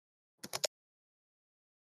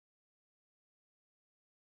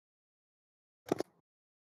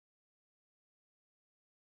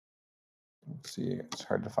 Let's see, it's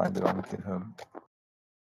hard to find it on GitHub.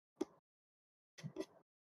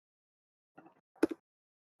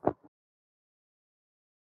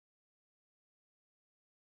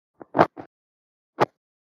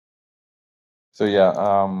 So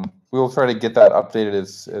yeah, we'll try to get that updated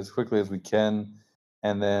as quickly as we can,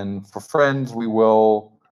 and then for friends,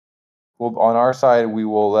 we'll on our side we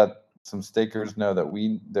will let some stakers know that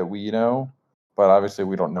we know, but obviously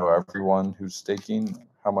we don't know everyone who's staking,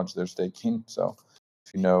 how much they're staking. So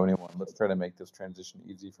if you know anyone, let's try to make this transition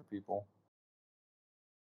easy for people.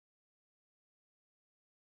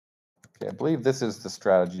 Okay, I believe this is the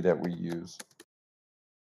strategy that we use.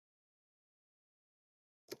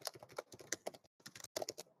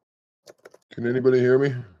 Can anybody hear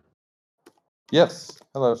me? Yes.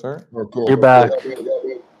 Hello, sir. Oh, cool. You're back.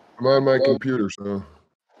 I'm on my computer, so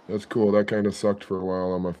that's cool. That kind of sucked for a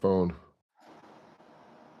while on my phone.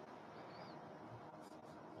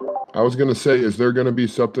 I was going to say, is there going to be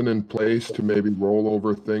something in place to maybe roll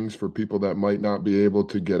over things for people that might not be able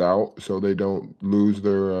to get out so they don't lose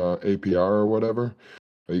their APR or whatever?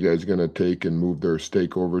 Are you guys going to take and move their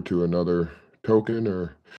stake over to another token,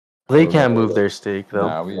 or? They can't move their stake though.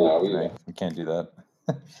 No, we can't do that.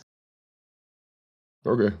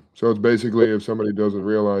 Okay, so it's basically if somebody doesn't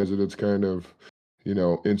realize it, it's kind of,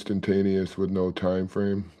 instantaneous with no time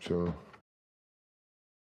frame. So.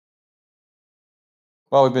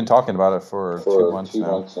 Well, we've been talking about it for 2 months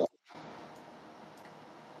now.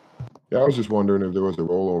 Yeah, I was just wondering if there was a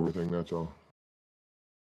rollover thing. That's all.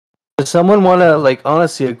 Does someone want to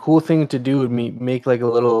honestly, a cool thing to do would make like a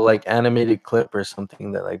little animated clip or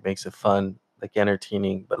something that makes it fun,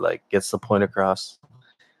 entertaining, but gets the point across.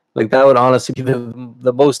 That would honestly be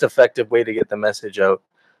the most effective way to get the message out.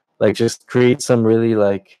 Just create some really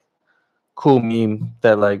cool meme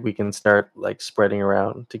that we can start spreading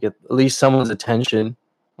around to get at least someone's attention.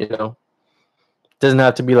 It doesn't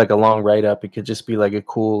have to be a long write up. It could just be a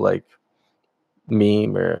cool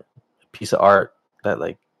meme or a piece of art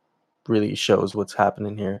that really shows what's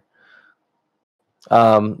happening here.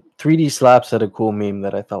 3D Slaps had a cool meme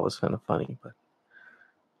that I thought was kind of funny,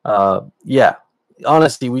 but yeah,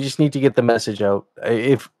 honestly, we just need to get the message out.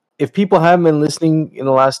 If people haven't been listening in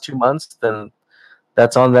the last 2 months, then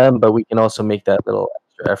that's on them, but we can also make that little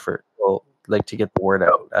extra effort to get the word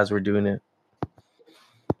out as we're doing it.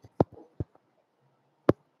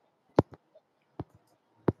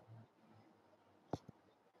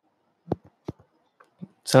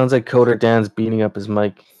 Sounds like Coder Dan's beating up his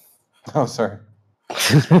mic. Oh, sorry.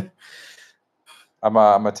 I'm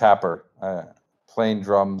a tapper. Playing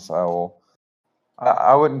drums.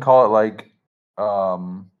 I wouldn't call it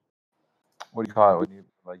what do you call it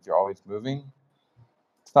when you're always moving?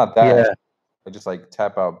 It's not that. Yeah. I just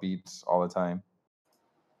tap out beats all the time,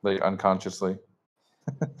 unconsciously.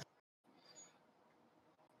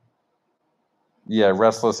 Yeah,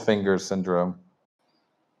 restless fingers syndrome.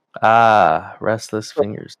 Ah, restless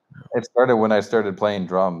fingers. It started when I started playing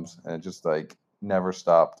drums, and it just never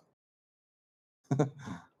stopped.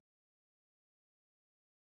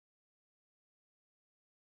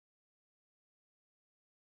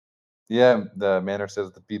 Yeah, the Manor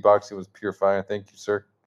says the beatboxing was purifying. Thank you, sir.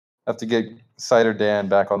 Have to get Cider Dan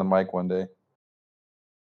back on the mic one day.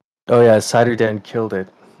 Oh yeah, Cider Dan killed it.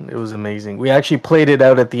 It was amazing. We actually played it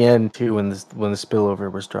out at the end too when the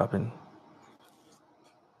spillover was dropping.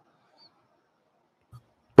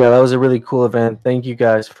 Yeah, that was a really cool event. Thank you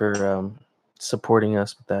guys for supporting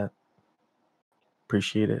us with that.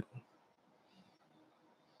 Appreciate it.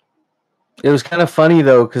 It was kind of funny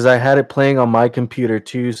though because I had it playing on my computer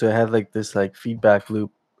too, so it had like this like feedback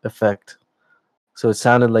loop effect. So it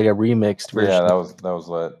sounded like a remixed version. Yeah, that was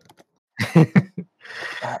lit.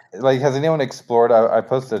 Like, has anyone explored? I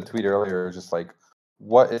posted a tweet earlier, just like,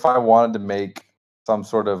 what if I wanted to make some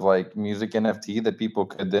sort of like music NFT that people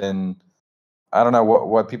could then, I don't know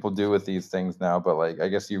what people do with these things now, but like, I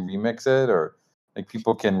guess you remix it, or like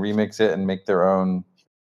people can remix it and make their own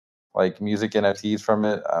like music NFTs from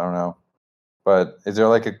it. I don't know, but is there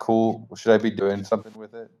like a cool? Should I be doing something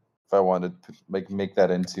with it if I wanted to like make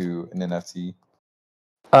that into an NFT?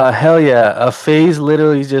 Hell yeah. FaZe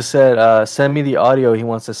literally just said, send me the audio. He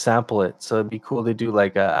wants to sample it. So it'd be cool to do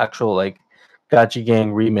like a actual like Gotcha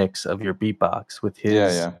Gang remix of your beatbox with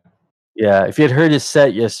his. Yeah. If you had heard his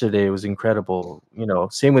set yesterday, it was incredible. You know,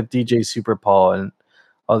 same with DJ Super Paul and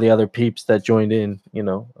all the other peeps that joined in. You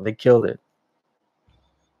know, they killed it.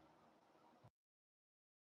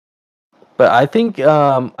 But I think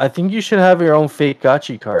you should have your own fake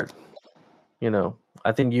Gotchi card. You know,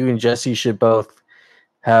 I think you and Jesse should both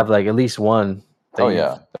have like at least one. Oh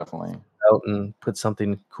yeah, definitely. Out and put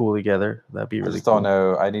something cool together. That'd be really I just cool. don't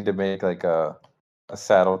know. I need to make like a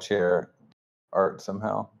saddle chair art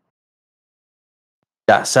somehow.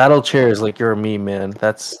 Yeah, saddle chair is like you're a meme, man.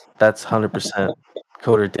 That's 100%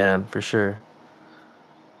 Coder Dan for sure.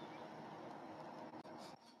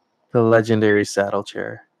 The legendary saddle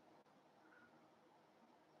chair.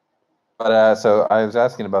 But so I was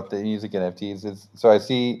asking about the music NFTs. So I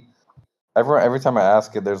see every time I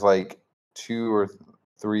ask it, there's like 2 or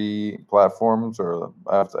 3 platforms, or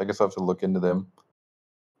I guess I have to look into them.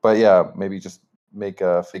 But yeah, maybe just make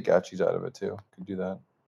fake gachis out of it too. Could do that.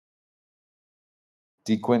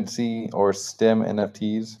 Dequency or STEM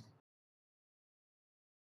NFTs.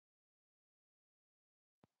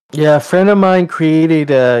 Yeah, a friend of mine created.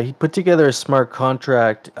 He put together a smart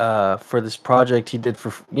contract for this project he did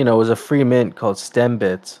for it was a free mint called STEM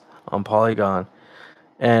Bits on Polygon,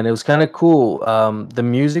 and it was kind of cool. The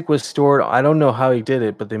music was stored. I don't know how he did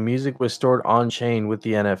it, but the music was stored on chain with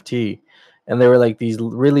the NFT, and they were like these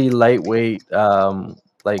really lightweight,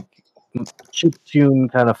 like chip tune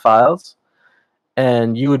kind of files.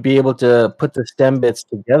 And you would be able to put the stem bits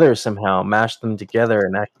together somehow, mash them together,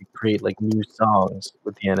 and actually create like new songs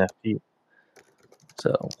with the NFT.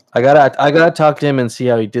 So I gotta talk to him and see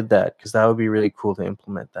how he did that, because that would be really cool to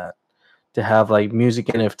implement that. To have like music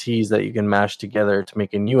NFTs that you can mash together to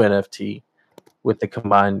make a new NFT with the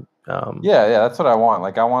combined. Yeah, that's what I want.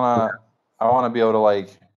 Like I wanna be able to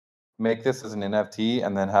like make this as an NFT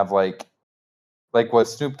and then have like what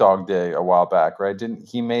Snoop Dogg did a while back, right? Didn't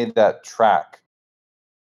he made that track?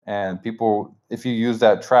 And people, if you use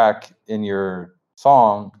that track in your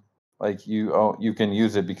song, like you can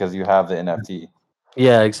use it because you have the NFT.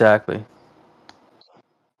 Yeah, exactly.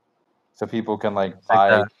 So people can like Like buy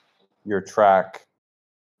that. your track,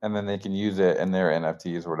 and then they can use it in their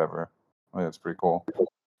NFTs or whatever. I mean, that's pretty cool.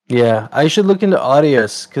 Yeah, I should look into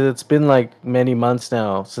Audius because it's been like many months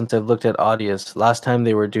now since I've looked at Audius. Last time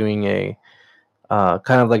they were doing a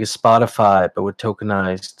kind of like a Spotify, but with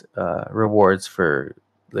tokenized rewards for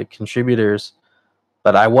like contributors.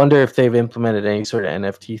 But I wonder if they've implemented any sort of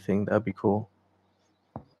NFT thing. That'd be cool.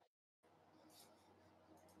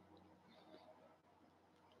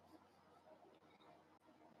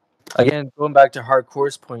 Again, going back to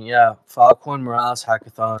Hardcore's point, yeah, Falcon Morales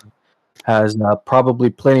Hackathon has probably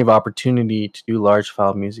plenty of opportunity to do large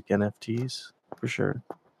file music NFTs for sure.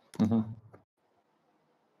 Mm-hmm.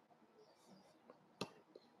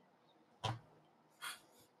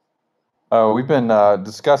 We've been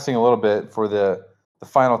discussing a little bit for the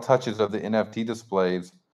final touches of the NFT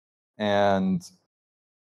displays, and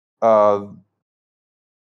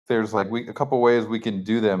there's like a couple ways we can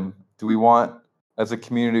do them. Do we want, as a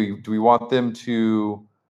community, do we want them to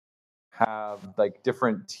have like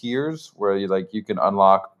different tiers where you can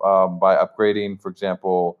unlock by upgrading? For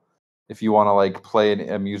example, if you want to like play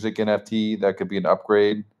a music NFT, that could be an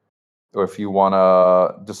upgrade, or if you want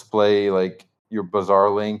to display like your Bazaar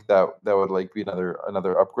link, that would like be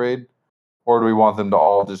another upgrade. Or do we want them to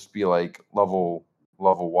all just be like level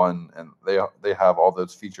level 1, and they have all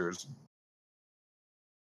those features.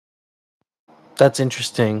 That's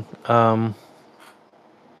interesting.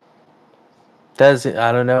 That's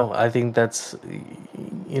I don't know. I think that's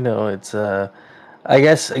it's I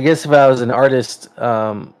guess if I was an artist,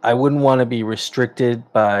 I wouldn't want to be restricted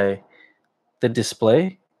by the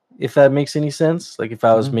display, if that makes any sense. Like if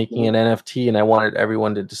I was making an NFT and I wanted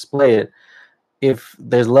everyone to display it, if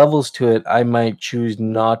there's levels to it, I might choose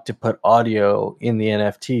not to put audio in the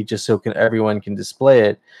NFT just so everyone can display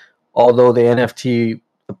it. Although the NFT,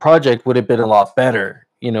 the project would have been a lot better,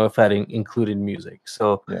 if that included music.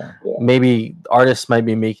 So Yeah. maybe artists might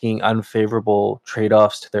be making unfavorable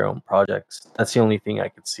trade-offs to their own projects. That's the only thing I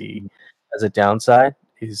could see as a downside,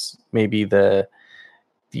 is maybe the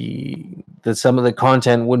some of the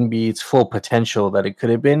content wouldn't be its full potential that it could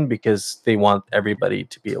have been, because they want everybody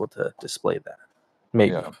to be able to display that.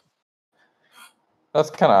 Maybe. Yeah. That's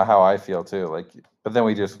kind of how I feel too. Like, but then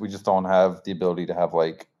we just don't have the ability to have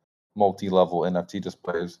like multi-level NFT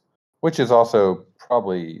displays, which is also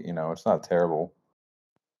probably, it's not terrible.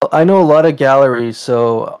 I know a lot of galleries.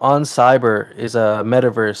 So On Cyber is a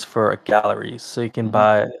metaverse for galleries. So you can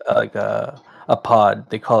buy like a pod.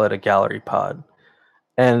 They call it a gallery pod.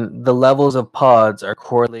 And the levels of pods are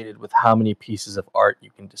correlated with how many pieces of art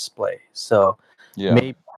you can display. So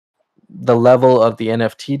maybe the level of the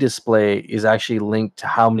NFT display is actually linked to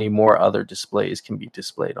how many more other displays can be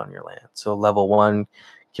displayed on your land. So level 1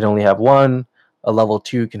 can only have one. A level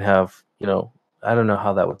 2 can have, I don't know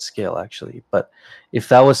how that would scale actually, but if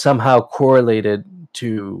that was somehow correlated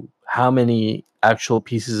to how many actual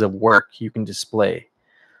pieces of work you can display,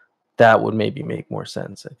 that would maybe make more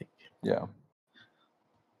sense, I think. Yeah.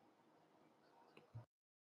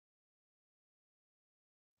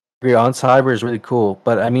 On Cyber is really cool,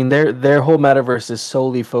 but I mean their whole metaverse is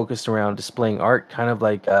solely focused around displaying art, kind of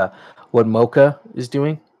like what Mocha is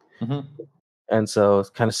doing, and so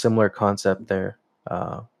it's kind of similar concept there.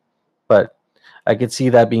 But I could see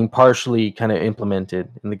that being partially kind of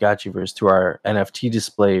implemented in the Gachiverse through our NFT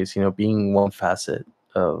displays, being one facet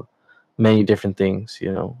of many different things.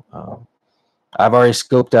 I've already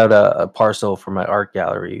scoped out a parcel for my art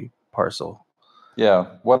gallery parcel.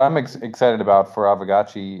 Yeah, what I'm excited about for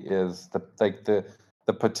Aavegotchi is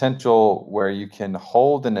the potential where you can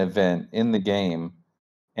hold an event in the game,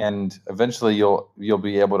 and eventually you'll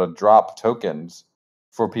be able to drop tokens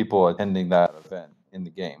for people attending that event in the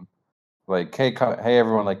game. Like, hey, hey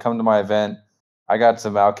everyone, like come to my event. I got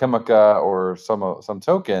some Alchemica or some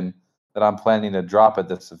token that I'm planning to drop at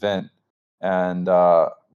this event, and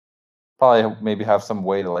probably maybe have some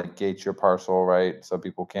way to like gate your parcel, right? So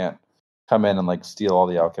people can't come in and like steal all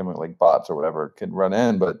the alchemic like bots or whatever can run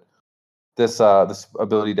in. But this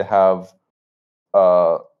ability to have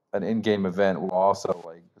an in-game event while also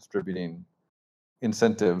like distributing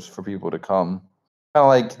incentives for people to come,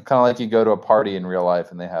 kind of like you go to a party in real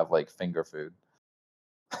life and they have like finger food.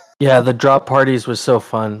 Yeah, the drop parties was so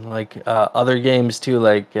fun. Like other games too,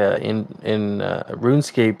 like in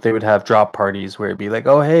RuneScape, they would have drop parties where it'd be like,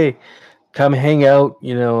 oh hey, come hang out,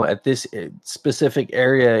 at this specific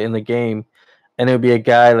area in the game, and it would be a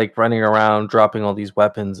guy like running around dropping all these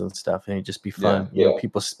weapons and stuff, and it'd just be fun.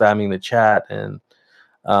 People spamming the chat, and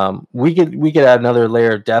we could add another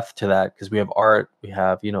layer of depth to that because we have art, we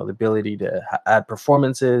have the ability to add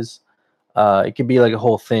performances. It could be like a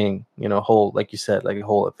whole thing, whole, like you said, like a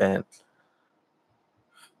whole event.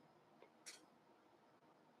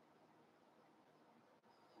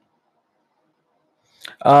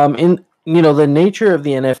 In the nature of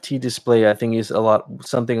the NFT display, I think is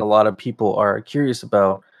something a lot of people are curious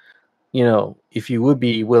about. If you would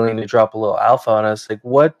be willing to drop a little alpha on us, like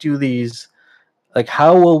what do these, like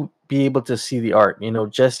how we'll be able to see the art?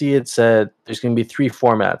 Jesse had said there's going to be 3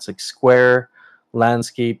 formats, like square,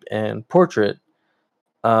 landscape, and portrait.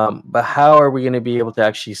 But how are we going to be able to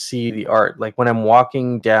actually see the art? Like when I'm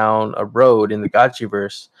walking down a road in the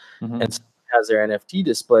Gachiverse and someone has their NFT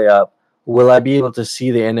display up, will I be able to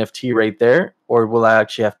see the NFT right there, or will I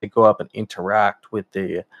actually have to go up and interact with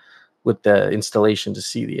the installation to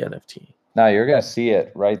see the NFT? No, you're gonna see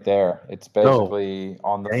it right there. It's basically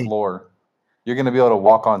on the floor. You're gonna be able to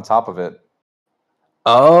walk on top of it.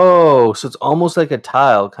 Oh, so it's almost like a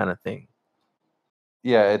tile kind of thing.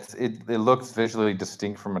 Yeah, it looks visually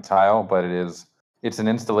distinct from a tile, but it's an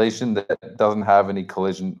installation that doesn't have any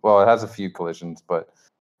collision. Well, it has a few collisions, but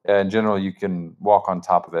in general, you can walk on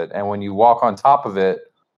top of it. And when you walk on top of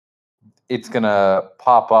it, it's gonna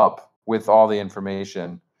pop up with all the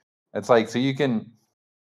information. It's like, so you can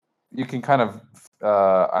kind of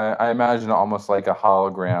I imagine almost like a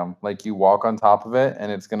hologram. Like you walk on top of it,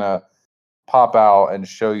 and it's gonna pop out and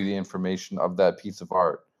show you the information of that piece of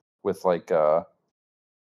art with like a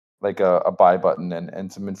buy button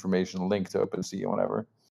and some information linked to OpenSea and whatever.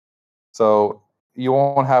 So you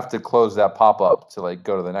won't have to close that pop up to like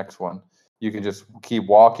go to the next one. You can just keep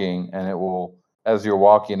walking, and it will, as you're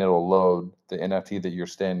walking, it'll load the NFT that you're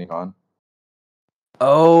standing on.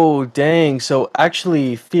 Oh, dang. So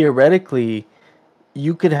actually, theoretically,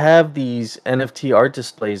 you could have these NFT art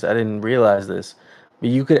displays. I didn't realize this, but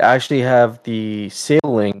you could actually have the sale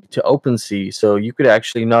link to OpenSea. So you could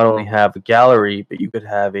actually not only have a gallery, but you could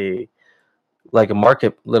have a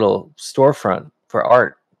market little storefront for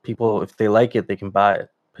art. People, if they like it, they can buy it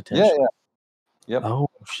potentially. Yeah. Yep. Oh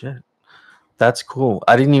shit, that's cool.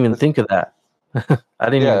 I didn't even think of that. I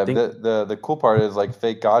didn't even think. The cool part is like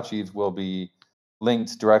fake gotchis will be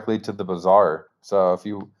linked directly to the bazaar. So if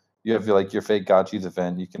you have like your fake gotchis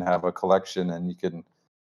event, you can have a collection, and you can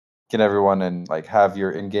get everyone and like have your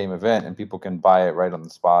in-game event, and people can buy it right on the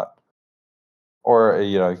spot. Or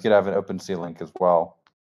you could have an OpenSea link as well.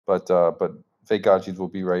 But fake gotchis will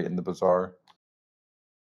be right in the bazaar.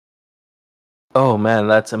 Oh man,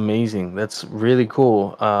 that's amazing. That's really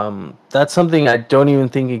cool. That's something I don't even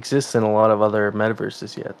think exists in a lot of other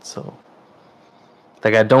metaverses yet. So,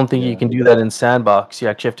 like, I don't think you can do that in Sandbox. You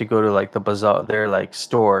actually have to go to like the bazaar, their like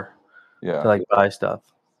store, to like buy stuff.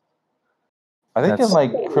 I think in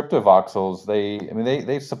like CryptoVoxels,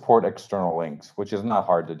 they support external links, which is not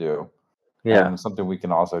hard to do. Yeah, and something we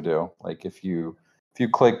can also do. Like if you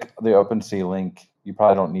click the OpenSea link, you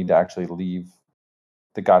probably don't need to actually leave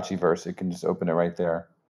the Gotchiverse. It can just open it right there.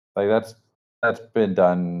 Like that's been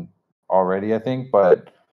done already, I think,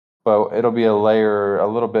 but it'll be a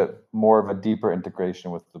little bit more of a deeper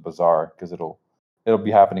integration with the bazaar, because it'll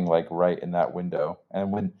be happening like right in that window.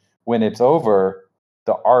 And when it's over,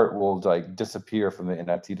 the art will like disappear from the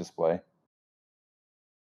NFT display,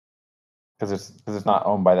 because it's not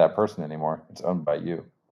owned by that person anymore. It's owned by you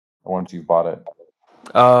once you've bought it.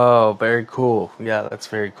 Oh, very cool. Yeah, that's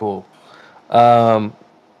very cool.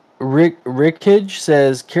 Rickage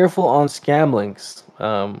says, careful on scam links.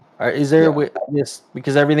 Is there a way? Yes,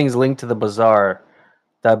 because everything's linked to the bazaar.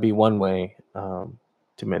 That'd be one way to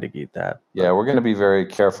mitigate that. Yeah, we're going to be very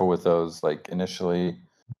careful with those. Like initially,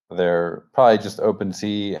 they're probably just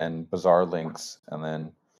OpenSea and bazaar links, and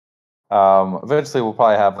then eventually we'll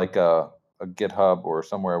probably have like a GitHub or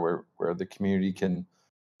somewhere where the community can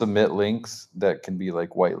submit links that can be like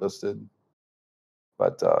whitelisted.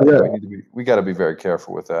 But we got to be very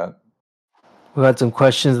careful with that. We got some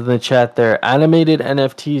questions in the chat there. Animated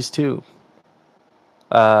NFTs too.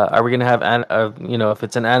 Are we gonna have if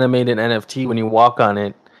it's an animated NFT, when you walk on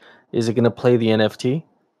it, is it gonna play the NFT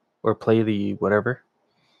or play the whatever?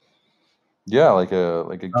 Yeah, like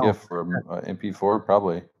a GIF from MP4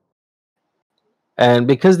 probably. And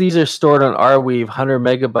because these are stored on Arweave, 100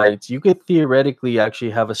 megabytes, you could theoretically actually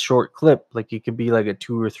have a short clip. Like it could be like a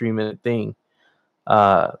 2 or 3 minute thing.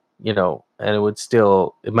 And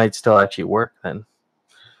it might still actually work then.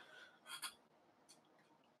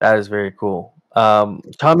 That is very cool.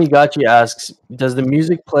 Tommy Gachi asks, does the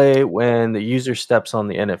music play when the user steps on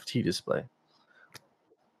the NFT display?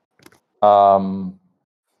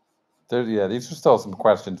 These are still some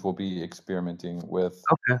questions we'll be experimenting with.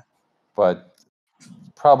 Okay. But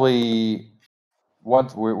probably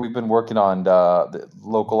once we've been working on the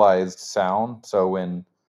localized sound. So when,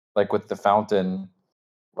 like with the fountain,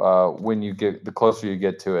 when you get, the closer you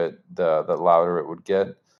get to it, the louder it would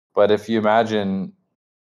get. But if you imagine,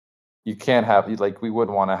 you can't have, like, we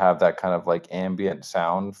wouldn't want to have that kind of like ambient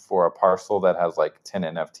sound for a parcel that has like 10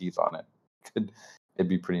 NFTs on it. It'd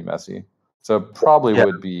be pretty messy. So probably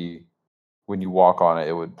would be, when you walk on it,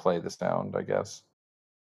 it would play the sound, I guess.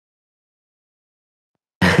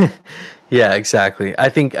 Yeah, exactly. I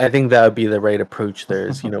think that would be the right approach there.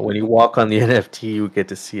 Is when you walk on the NFT, you get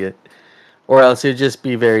to see it, or else it'd just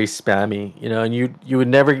be very spammy. And you would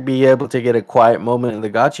never be able to get a quiet moment in the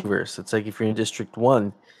Gotchiverse. It's like if you're in District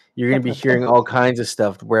 1, you're gonna be hearing all kinds of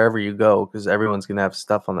stuff wherever you go, because everyone's gonna have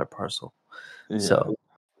stuff on their parcel. Yeah. So,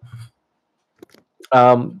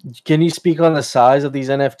 can you speak on the size of these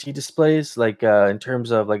NFT displays? Like, in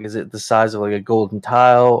terms of like, is it the size of like a golden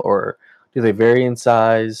tile, or do they vary in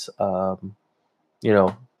size?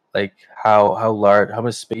 Like how large, how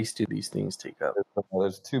much space do these things take up?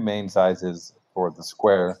 There's two main sizes for the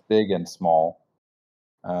square, big and small.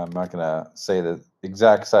 I'm not gonna say the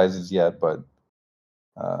exact sizes yet, but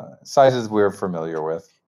sizes we're familiar with.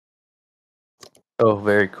 Oh,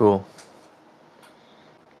 very cool.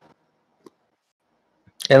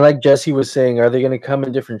 And like Jesse was saying, are they going to come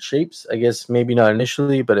in different shapes? I guess maybe not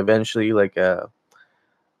initially, but eventually, like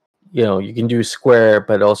you can do square,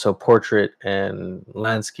 but also portrait and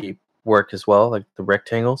landscape work as well, like the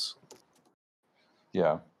rectangles.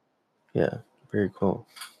 Yeah. Yeah, very cool.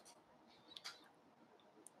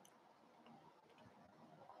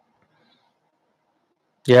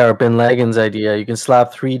 Yeah, or Ben Lagan's idea. You can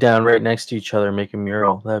slap 3 down right next to each other, make a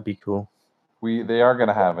mural. That'd be cool. They are going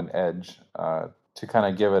to have an edge to kind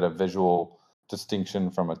of give it a visual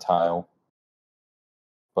distinction from a tile.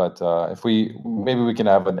 But if maybe we can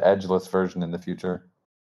have an edgeless version in the future.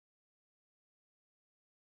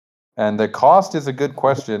 And the cost is a good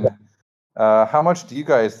question. How much do you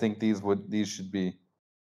guys think these should be?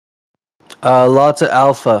 Lots of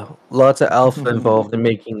alpha involved in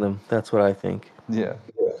making them. That's what I think. Yeah.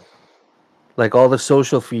 Like all the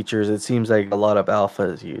social features, it seems like a lot of alpha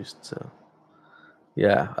is used. So,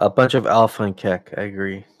 yeah, a bunch of alpha and Keck. I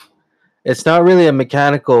agree. It's not really a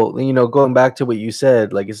mechanical, going back to what you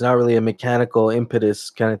said, like it's not really a mechanical impetus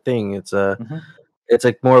kind of thing. It's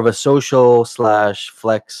like more of a social /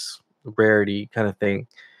 flex rarity kind of thing.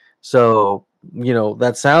 So,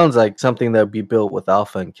 that sounds like something that would be built with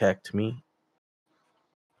alpha and Keck to me.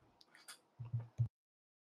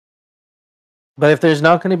 But if there's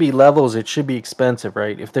not going to be levels, it should be expensive,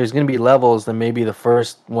 right? If there's going to be levels, then maybe the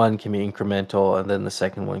first one can be incremental, and then the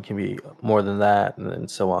second one can be more than that, and then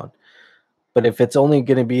so on. But if it's only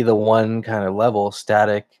going to be the one kind of level,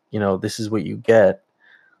 static, this is what you get.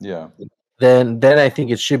 Yeah. Then I think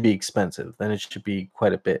it should be expensive. Then it should be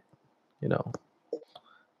quite a bit, I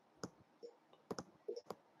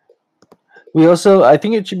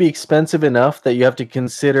think it should be expensive enough that you have to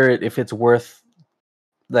consider it if it's worth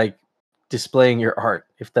like displaying your art,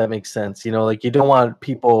 if that makes sense. Like you don't want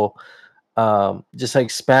people just like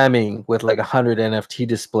spamming with like 100 NFT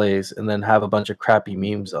displays and then have a bunch of crappy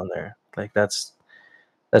memes on there. Like that's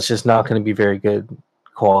just not going to be very good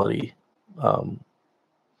quality.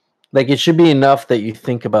 Like it should be enough that you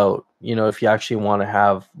think about, if you actually want to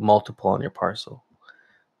have multiple on your parcel.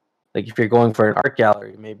 Like if you're going for an art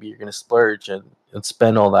gallery, maybe you're going to splurge and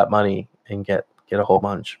spend all that money and get a whole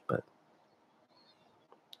bunch. But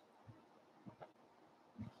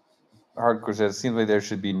Hardcore says it seems like there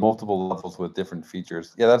should be multiple levels with different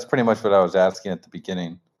features. Yeah, that's pretty much what I was asking at the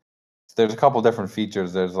beginning. So there's a couple different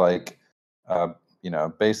features. There's like,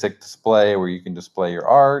 basic display where you can display your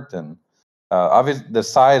art, and obviously the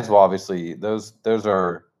size will obviously those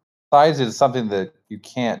are size is something that you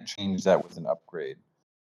can't change that with an upgrade.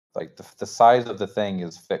 Like the size of the thing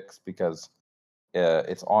is fixed because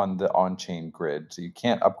it's on the on-chain grid, so you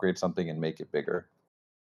can't upgrade something and make it bigger.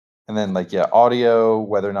 And then audio,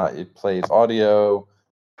 whether or not it plays audio,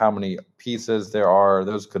 how many pieces there are,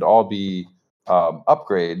 those could all be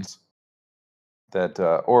upgrades that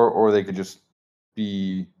or they could just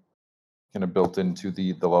be kind of built into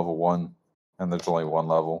the level 1, and there's only one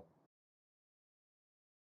level.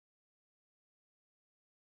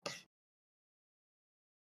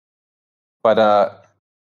 But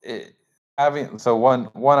having one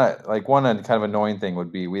kind of annoying thing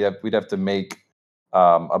would be we'd have to make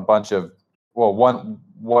a bunch of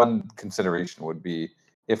one consideration would be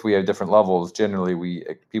if we have different levels. Generally,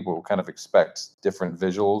 people kind of expect different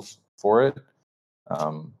visuals for it.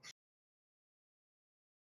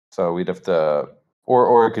 So we'd have to,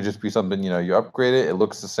 or it could just be something you upgrade it, it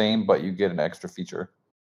looks the same, but you get an extra feature.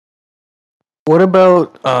 what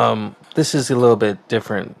about this is a little bit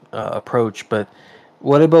different approach, but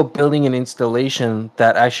what about building an installation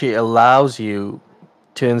that actually allows you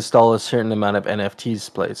to install a certain amount of NFT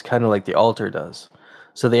displays, kind of like the altar does?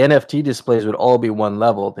 So the NFT displays would all be one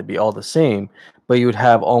level, they'd be all the same, but you would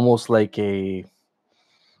have almost like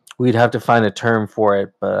we'd have to find a term for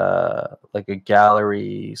it, but like a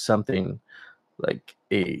gallery something, like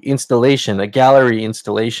a gallery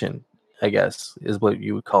installation, I guess is what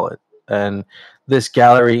you would call it. And this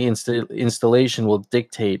gallery installation will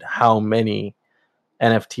dictate how many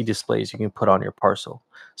NFT displays you can put on your parcel.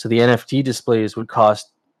 So the NFT displays would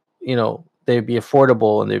cost, they'd be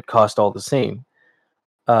affordable and they'd cost all the same.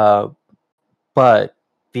 But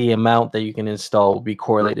the amount that you can install will be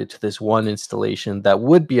correlated to this one installation that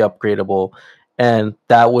would be upgradable, and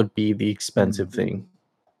that would be the expensive thing.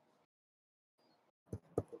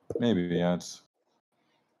 Maybe, yeah.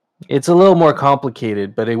 It's a little more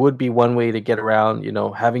complicated, but it would be one way to get around,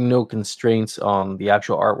 having no constraints on the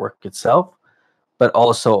actual artwork itself, but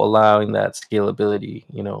also allowing that scalability.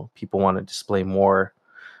 People want to display more.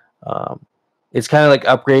 It's kind of like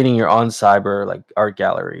upgrading your on cyber like art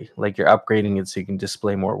gallery, like you're upgrading it so you can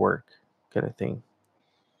display more work, kind of thing.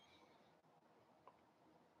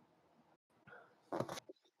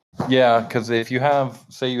 Yeah, because if you have,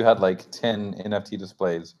 say, you had like 10 NFT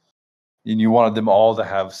displays, and you wanted them all to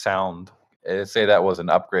have sound. Say that was an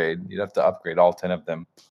upgrade, you'd have to upgrade all 10 of them,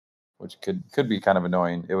 which could be kind of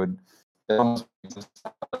annoying. It would almost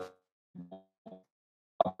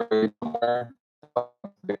upgrade somewhere for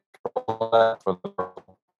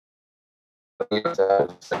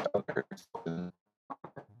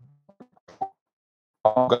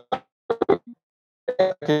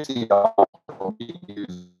I can see how it will be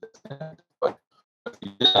used, but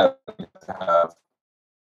you did have to have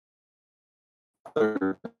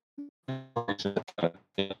other information kind of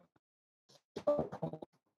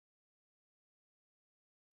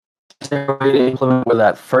Is there a way to implement where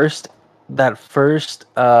that first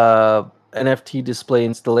NFT display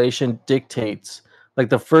installation dictates, like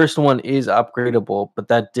the first one is upgradable, but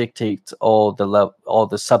that dictates all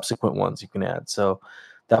the subsequent ones you can add. So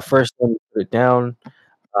that first one, you put it down.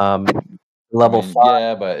 Level 5.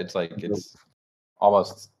 Yeah, but it's like it's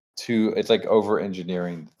almost too. It's like over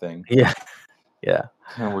engineering the thing. Yeah, yeah,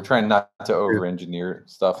 And we're trying not to over engineer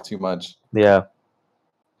stuff too much. yeah.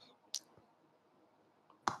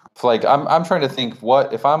 It's like I'm trying to think,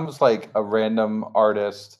 what if I'm just like a random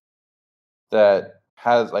artist that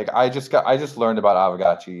has like I just learned about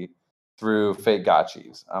Avagachi through fake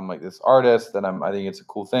gotchis. I'm like this artist, and I think it's a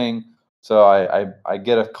cool thing. So I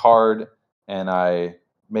get a card and I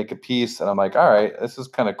make a piece, and I'm like, all right, this is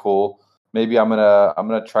kind of cool. Maybe I'm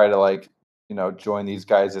gonna try to like join these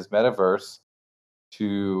guys as metaverse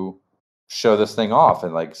to show this thing off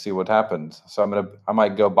and like see what happens. So I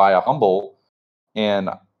might go buy a Humble, and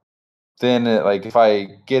then like if I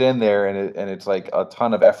get in there and it's like a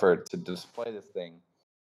ton of effort to display this thing,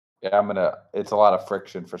 yeah, it's a lot of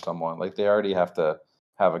friction for someone. Like they already have to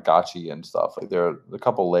have a gotchi and stuff. Like there are a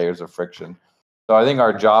couple layers of friction. So I think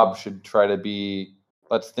our job should try to be,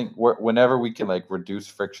 let's think whenever we can like reduce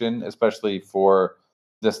friction, especially for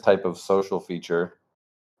this type of social feature,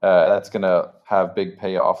 that's gonna have big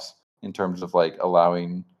payoffs in terms of like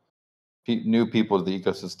allowing new people to the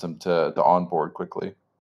ecosystem to onboard quickly.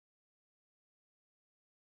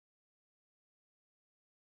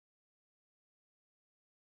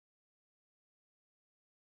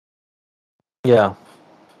 Yeah.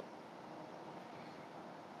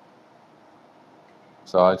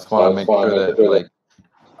 So I just want to make sure that like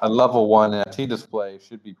a level 1 NFT display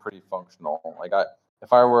should be pretty functional. Like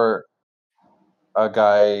if I were a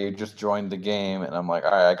guy who just joined the game and I'm like,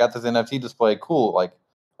 all right, I got this NFT display, cool. Like,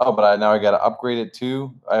 oh, but now I got to upgrade it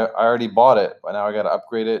too. I already bought it, but now I got to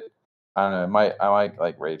upgrade it. I don't know. I might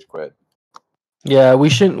like rage quit. Yeah, we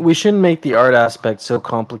shouldn't make the art aspect so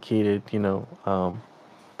complicated,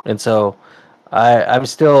 and so I'm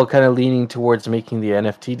still kind of leaning towards making the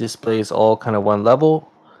NFT displays all kind of one level,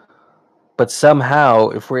 but somehow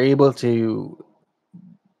if we're able to,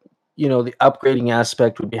 the upgrading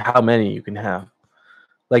aspect would be how many you can have.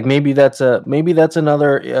 Like maybe that's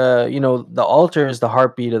another, the altar is the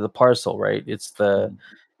heartbeat of the parcel, right?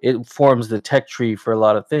 It forms the tech tree for a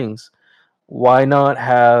lot of things. Why not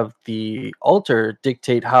have the altar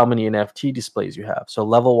dictate how many NFT displays you have? So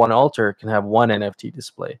level 1 altar can have 1 NFT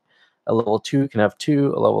display. A level 2 can have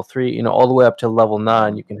 2, a level 3, all the way up to level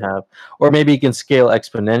 9 you can have, or maybe you can scale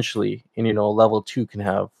exponentially and, level 2 can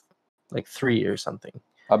have like 3 or something.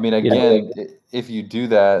 I mean, again, if you do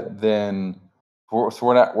that, then we're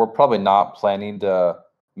probably not planning to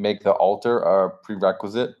make the altar a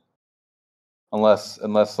prerequisite unless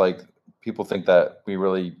like people think that we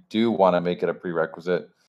really do want to make it a prerequisite,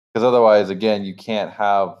 because otherwise, again, you can't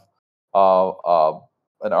have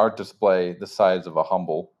an art display the size of a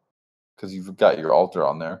Humble because you've got your altar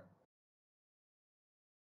on there.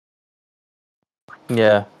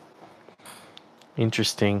 Yeah.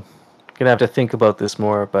 Interesting. Gonna have to think about this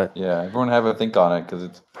more, but yeah, everyone have a think on it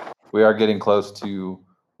because we are getting close to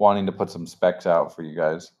wanting to put some specs out for you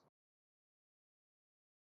guys.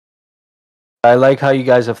 I like how you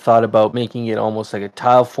guys have thought about making it almost like a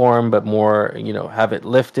tile form, but more, have it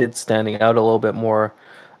lifted, standing out a little bit more.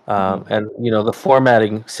 And the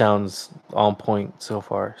formatting sounds on point so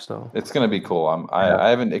far. So it's gonna be cool. I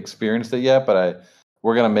haven't experienced it yet, but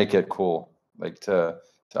we're gonna make it cool. Like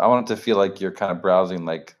I want it to feel like you're kind of browsing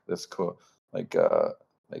like this cool, like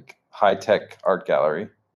high tech art gallery.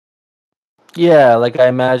 Yeah, like I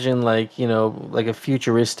imagine like a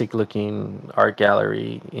futuristic looking art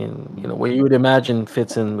gallery in what you would imagine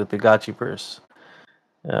fits in with the Gotchiverse.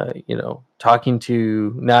 Talking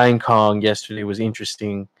to Nine Kong yesterday was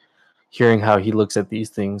interesting, hearing how he looks at these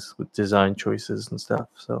things with design choices and stuff.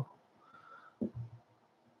 So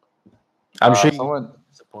I'm sure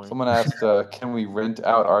someone asked, can we rent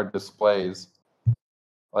out our displays?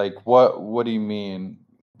 Like what do you mean?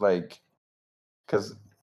 Like, because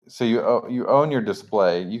so you own your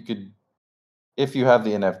display. You could if you have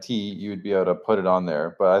the NFT, you would be able to put it on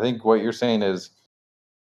there. But I think what you're saying is,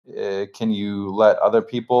 can you let other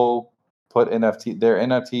people put their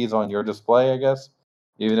NFTs on your display? I guess,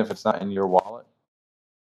 even if it's not in your wallet.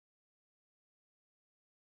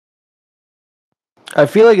 I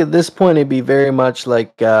feel like at this point it'd be very much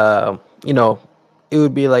like you know, it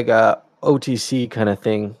would be like a OTC kind of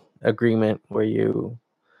thing agreement where you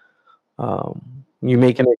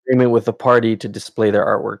make an agreement with a party to display their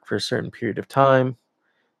artwork for a certain period of time,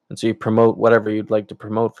 and so you promote whatever you'd like to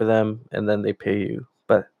promote for them, and then they pay you.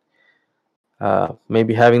 But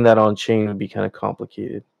maybe having that on chain would be kind of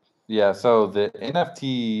complicated. Yeah. So the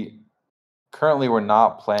NFT currently, we're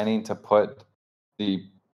not planning to put the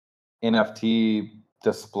NFT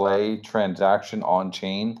display transaction on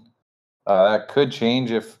chain. That could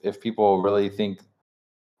change if people really think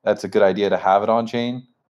that's a good idea to have it on chain.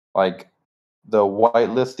 Like the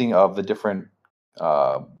whitelisting of the different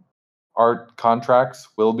art contracts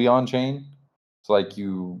will be on chain. So like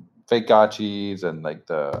you fake gachis and like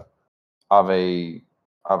the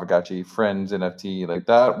Avagachi Friends NFT, like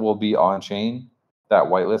that will be on chain, that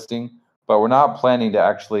whitelisting. But we're not planning to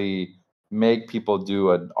actually make people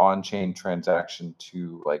do an on-chain transaction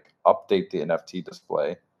to like update the NFT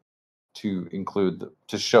display to include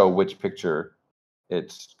to show which picture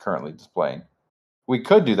it's currently displaying. We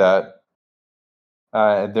could do that.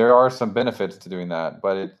 There are some benefits to doing that,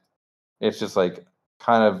 but it's just like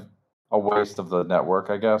kind of a waste of the network,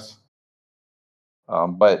 I guess.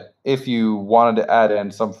 But if you wanted to add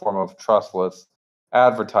in some form of trustless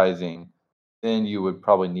advertising, then you would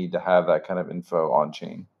probably need to have that kind of info on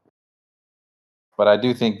chain. But I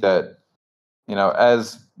do think that,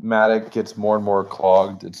 as Matic gets more and more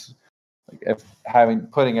clogged, it's like if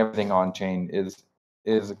putting everything on chain is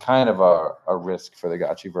kind of a risk for the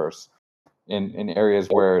Gachiverse in areas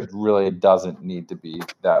where it really doesn't need to be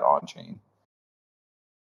that on chain.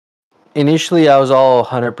 Initially, I was all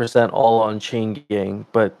 100% all on chain gang,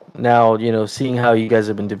 but now, seeing how you guys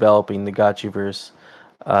have been developing the Gachiverse,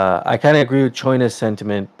 I kind of agree with Choina's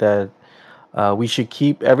sentiment that we should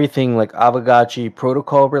keep everything like Avagachi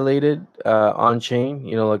protocol related on chain.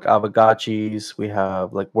 Like Avagachis, we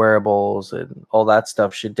have like wearables and all that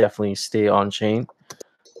stuff should definitely stay on chain.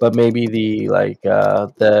 But maybe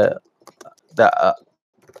the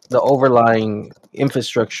overlying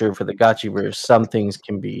infrastructure for the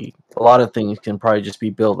Gachiverse, a lot of things can probably just be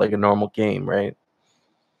built like a normal game, right?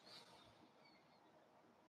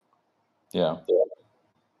 Yeah.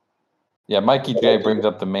 Yeah, Mikey J brings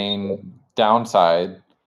up the main downside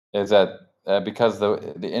is that because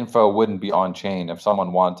the info wouldn't be on chain, if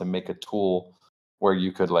someone wanted to make a tool where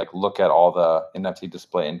you could like look at all the NFT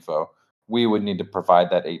display info, we would need to provide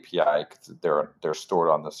that API because they're stored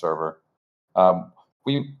on the server.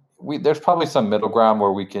 There's probably some middle ground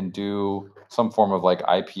where we can do some form of like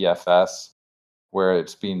IPFS where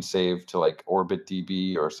it's being saved to like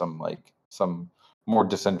OrbitDB or some more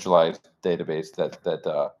decentralized database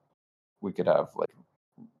that we could have like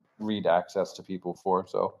read access to people for.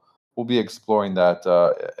 So we'll be exploring that.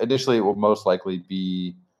 Initially, it will most likely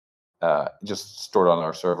be just stored on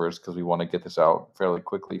our servers because we want to get this out fairly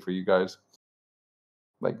quickly for you guys,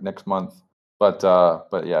 like next month. But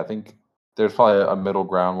yeah, I think there's probably a middle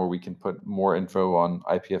ground where we can put more info on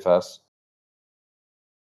IPFS.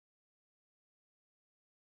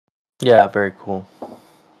 Yeah, very cool.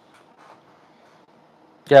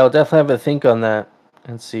 Yeah, I'll definitely have a think on that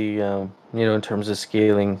and see, in terms of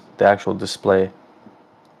scaling the actual display.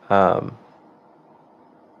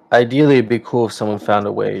 Ideally, it'd be cool if someone found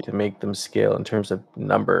a way to make them scale in terms of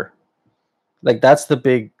number. Like that's the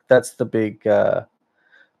big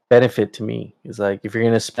benefit to me. Is like if you're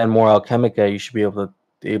gonna spend more Alchemica, you should be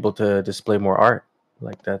able to display more art.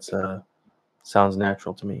 Like that's sounds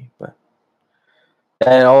natural to me, but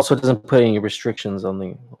and it also doesn't put any restrictions on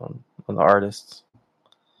the artists.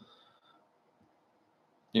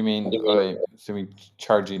 You mean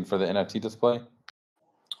charging for the NFT display?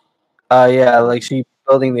 Yeah, like so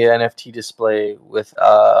building the NFT display with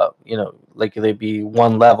like they'd be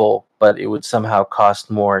one level, but it would somehow cost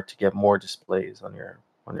more to get more displays on your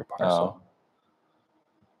parcel. Oh.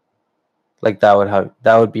 Like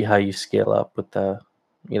that would be how you scale up with the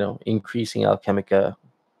increasing Alchemica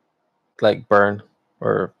like burn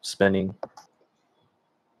or spending.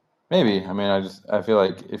 Maybe. I mean, I feel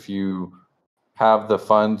like if you have the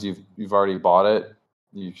funds, you've already bought it,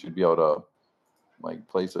 you should be able to like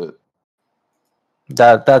place it.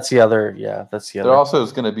 That's the other. There also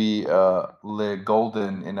is going to be a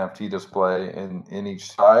golden NFT display in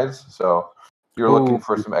each size. So if you're looking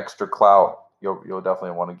for some extra clout, you'll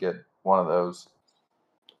definitely want to get one of those.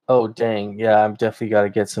 Oh dang, yeah, I've definitely got to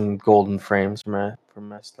get some golden frames for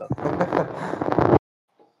my stuff.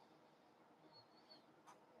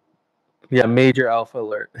 Yeah, major alpha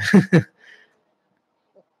alert.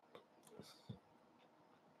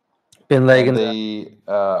 Been And legging.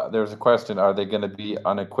 there's a question: are they going to be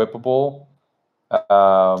unequipable?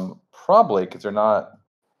 Probably, because they're not.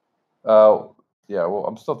 Yeah. Well,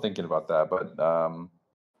 I'm still thinking about that, but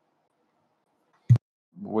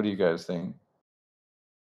what do you guys think?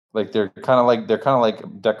 Like they're kind of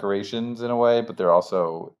like decorations in a way, but they're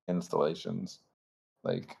also installations.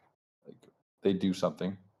 Like they do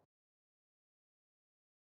something.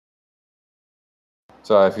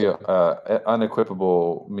 So I feel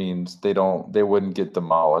unequipable means they wouldn't get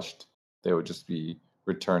demolished. They would just be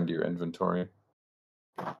returned to your inventory.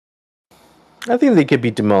 I think they could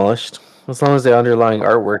be demolished as long as the underlying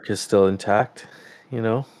artwork is still intact. You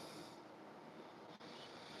know.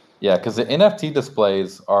 Yeah, because the NFT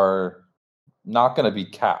displays are not going to be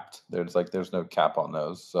capped. There's no cap on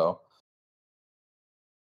those, so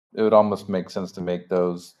it would almost make sense to make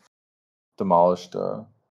those demolished.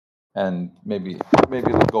 And maybe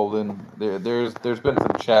the golden. There's been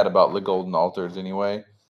some chat about the golden altars anyway.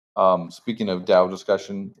 Speaking of DAO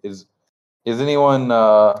discussion, is anyone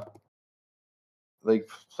like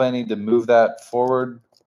planning to move that forward?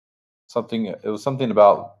 It was something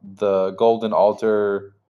about the golden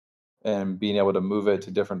altar and being able to move it to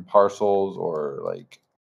different parcels, or like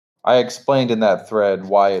I explained in that thread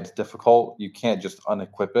why it's difficult. You can't just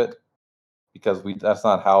unequip it because that's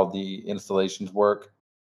not how the installations work.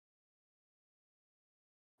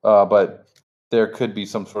 But there could be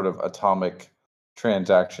some sort of atomic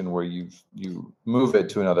transaction where you move it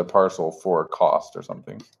to another parcel for a cost or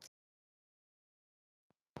something.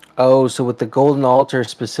 Oh, so with the golden altar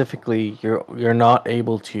specifically, you're not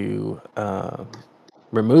able to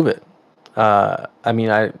remove it. I mean,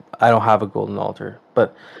 I don't have a golden altar,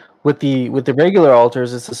 but with the regular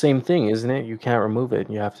altars, it's the same thing, isn't it? You can't remove it;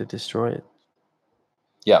 you have to destroy it.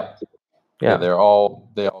 Yeah. Yeah. They all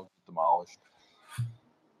get demolished.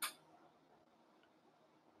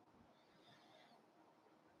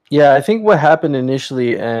 Yeah, I think what happened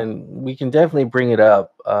initially, and we can definitely bring it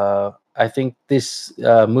up. I think this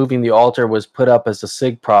moving the altar was put up as a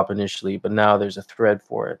SIG prop initially, but now there's a thread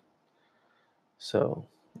for it. So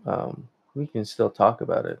we can still talk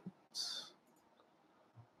about it.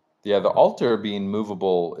 Yeah, the altar being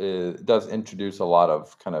movable does introduce a lot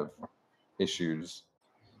of kind of issues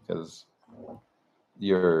because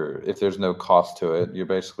if there's no cost to it, you're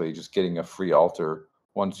basically just getting a free altar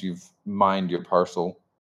once you've mined your parcel.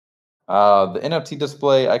 The NFT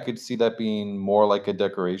display, I could see that being more like a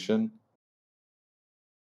decoration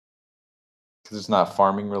because it's not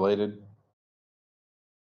farming related.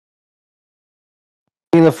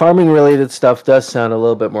 I mean, the farming related stuff does sound a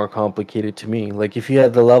little bit more complicated to me. Like if you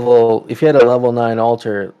had a level 9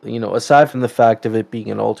 altar, aside from the fact of it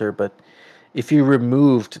being an altar, but if you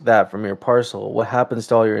removed that from your parcel, what happens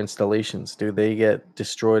to all your installations? Do they get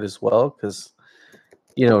destroyed as well? Because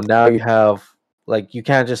now you have, like, you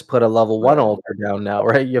can't just put a level 1 Right. altar down now,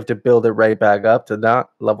 right? You have to build it right back up to not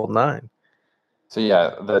level 9. So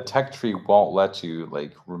yeah, the tech tree won't let you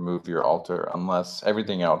like remove your altar unless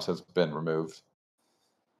everything else has been removed.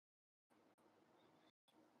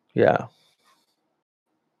 Yeah.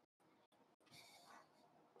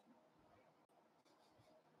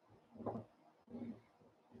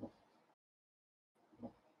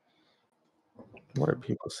 What are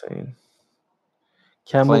people saying?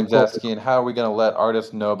 Flames asking, how are we going to let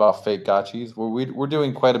artists know about fake gotchis? We're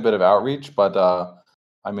doing quite a bit of outreach, but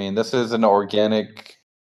I mean, this is an organic,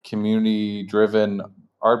 community-driven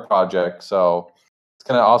art project, so it's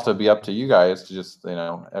going to also be up to you guys to just,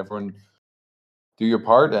 everyone do your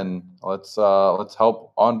part, and let's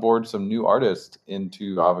help onboard some new artists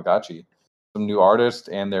into Aavegotchi, some new artists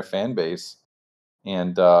and their fan base,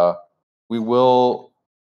 and we will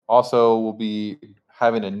be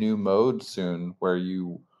having a new mode soon where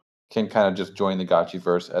you can kind of just join the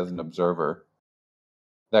Gotchiverse as an observer.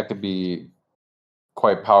 That could be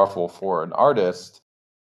quite powerful for an artist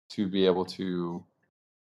to be able to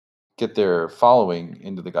get their following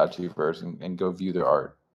into the Gotchiverse and go view their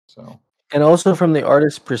art. So, and also from the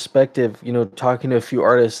artist's perspective, talking to a few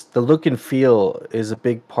artists, the look and feel is a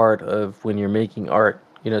big part of when you're making art,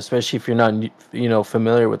 especially if you're not,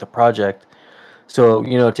 familiar with the project. So,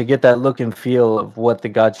 to get that look and feel of what the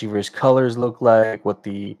Gotchiverse colors look like, what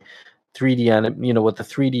the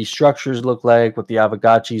 3D structures look like, what the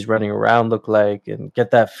Aavegotchis running around look like, and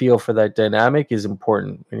get that feel for that dynamic is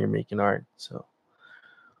important when you're making art. So,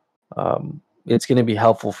 it's going to be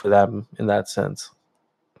helpful for them in that sense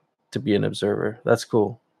to be an observer. That's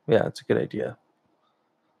cool. Yeah, it's a good idea.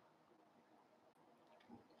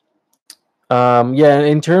 Yeah,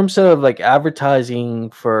 in terms of like advertising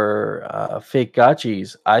for fake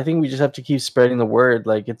gotchis, I think we just have to keep spreading the word.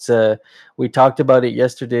 Like we talked about it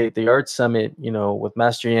yesterday at the art summit. You know, with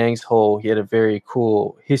Master Yang's whole, he had a very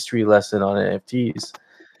cool history lesson on NFTs.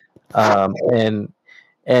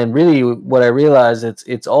 And really, what I realized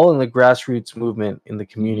it's all in the grassroots movement in the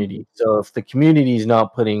community. So if the community is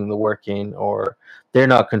not putting the work in or they're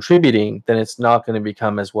not contributing, then it's not going to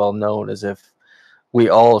become as well known as if we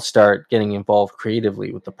all start getting involved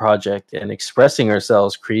creatively with the project and expressing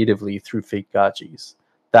ourselves creatively through fake gotchis.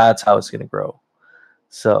 That's how it's going to grow.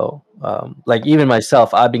 So, like even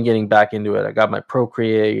myself, I've been getting back into it. I got my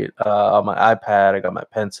Procreate on my iPad. I got my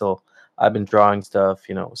pencil. I've been drawing stuff.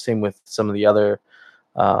 You know, same with some of the other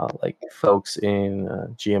like folks in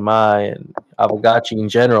GMI and Aavegotchi in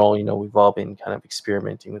general. You know, we've all been kind of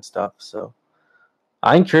experimenting with stuff. So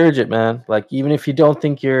I encourage it, man. Like even if you don't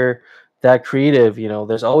think you're that creative, you know,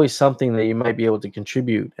 there's always something that you might be able to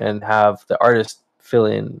contribute and have the artist fill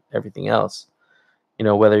in everything else. You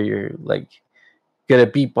know, whether you're like good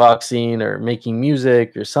at beatboxing or making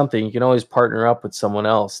music or something, you can always partner up with someone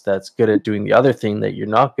else that's good at doing the other thing that you're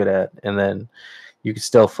not good at, and then you can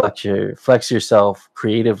still flex yourself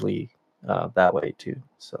creatively that way too.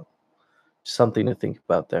 So something to think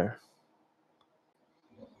about there.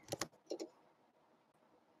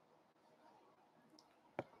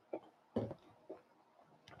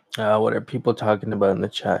 What are people talking about in the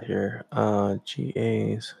chat here?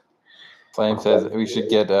 GAs. Flame says we should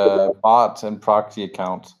get bots and proxy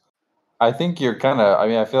accounts. I think you're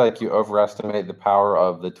I feel like you overestimate the power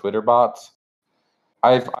of the Twitter bots.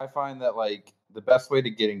 I find that like the best way to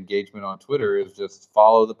get engagement on Twitter is just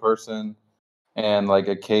follow the person and like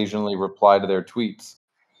occasionally reply to their tweets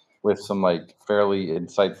with some like fairly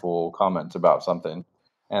insightful comments about something.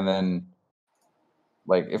 And then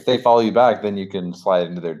like if they follow you back, then you can slide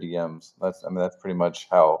into their DMs. That's pretty much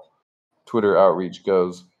how Twitter outreach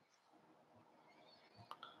goes.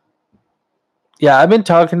 Yeah, I've been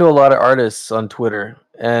talking to a lot of artists on Twitter,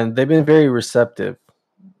 and they've been very receptive,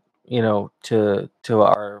 you know, to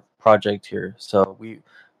our project here. So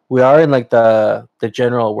we are in like the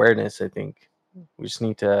general awareness. I think we just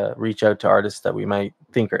need to reach out to artists that we might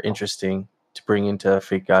think are interesting to bring into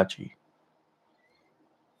Fake Gotchi.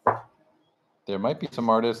 There might be some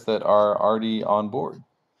artists that are already on board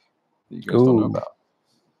that you guys don't know about.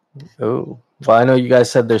 Oh, well, I know you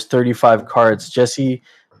guys said there's 35 cards. Jesse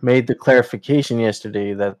made the clarification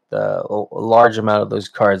yesterday that a large amount of those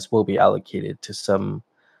cards will be allocated to some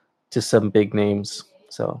big names.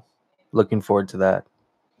 So, looking forward to that.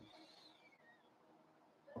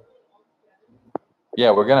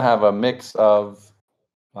 Yeah, we're gonna have a mix of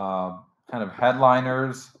kind of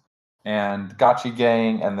headliners and Gotchi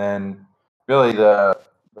Gang, and then really the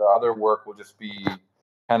other work will just be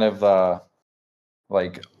kind of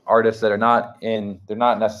like artists that are they're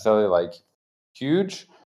not necessarily like huge,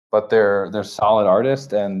 but they're solid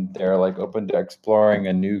artists and they're like open to exploring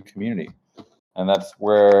a new community. And that's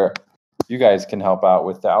where you guys can help out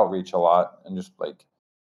with the outreach a lot and just like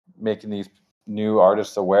making these new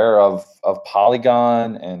artists aware of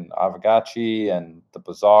Polygon and Aavegotchi and the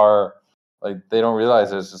Bazaar. Like they don't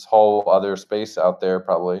realize there's this whole other space out there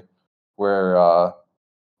probably where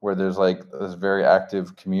there's like this very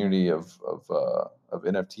active community of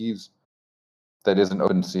NFTs that isn't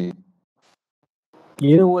OpenSea.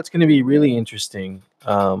 You know what's going to be really interesting?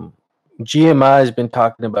 GMI has been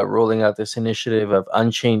talking about rolling out this initiative of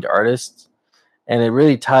Unchained Artists, and it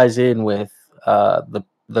really ties in with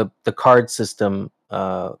the card system,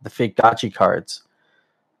 the fake Gotchi cards,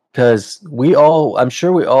 because I'm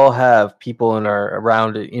sure we all have people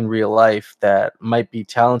around in real life that might be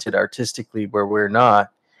talented artistically where we're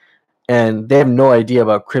not, and they have no idea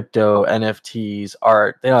about crypto, NFTs,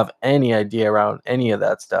 art. They don't have any idea around any of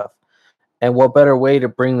that stuff. And what better way to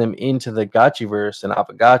bring them into the Gotchiverse and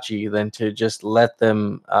Aavegotchi than to just let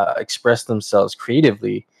them express themselves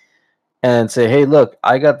creatively and say, hey, look,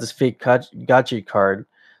 I got this fake Gotchi card.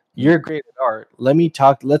 You're great at art. Let me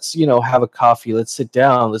talk. Let's, have a coffee. Let's sit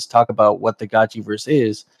down. Let's talk about what the Gotchiverse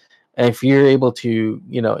is. And if you're able to,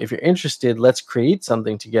 if you're interested, let's create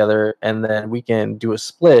something together and then we can do a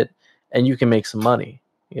split and you can make some money,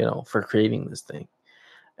 for creating this thing.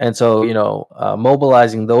 And so,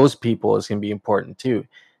 mobilizing those people is going to be important too.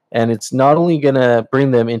 And it's not only going to bring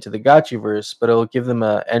them into the Gotchiverse, but it'll give them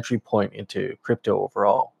an entry point into crypto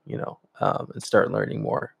overall, and start learning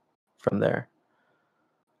more from there.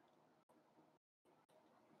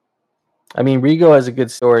 I mean, Rigo has a good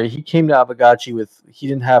story. He came to Aavegotchi he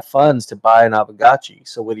didn't have funds to buy an Aavegotchi.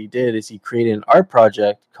 So what he did is he created an art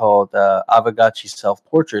project called Aavegotchi Self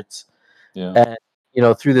Portraits. Yeah. And,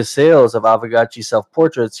 through the sales of Aavegotchi Self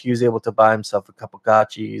Portraits, he was able to buy himself a couple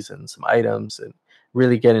gotchis and some items and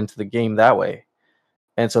really get into the game that way.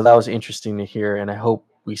 And so that was interesting to hear. And I hope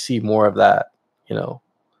we see more of that,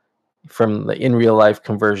 from the in real life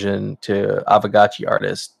conversion to Aavegotchi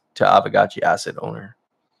artist to Aavegotchi asset owner.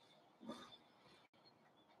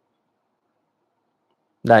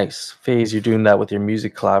 Nice. FaZe, you're doing that with your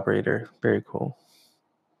music collaborator. Very cool.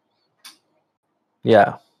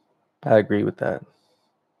 Yeah, I agree with that.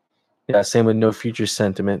 Yeah, same with No Future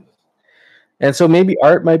Sentiment. And so maybe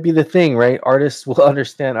art might be the thing, right? Artists will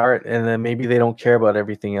understand art and then maybe they don't care about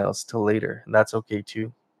everything else till later. And that's okay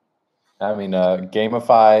too. I mean,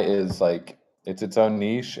 gamify is like it's its own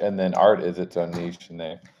niche, and then art is its own niche,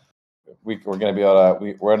 and we're gonna be able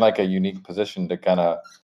to we're in like a unique position to kind of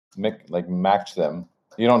match them.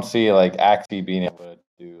 You don't see like Axie being able to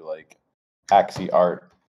do like Axie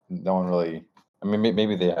art. No one really. I mean,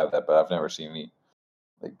 maybe they have that, but I've never seen any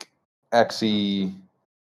like Axie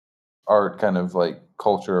art kind of like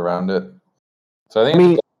culture around it. So I think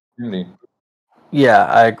it's an opportunity. Yeah,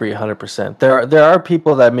 I agree 100%. There are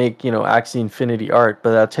people that make, Axie Infinity art,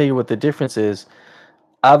 but I'll tell you what the difference is.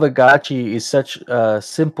 Aavegotchi is such a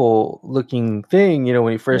simple looking thing,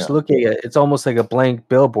 when you first Yeah. look at it, it's almost like a blank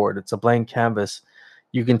billboard. It's a blank canvas.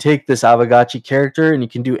 You can take this Aavegotchi character and you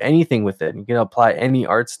can do anything with it. You can apply any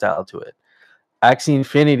art style to it. Axie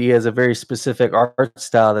Infinity has a very specific art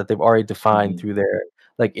style that they've already defined through their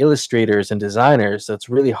like illustrators and designers. So it's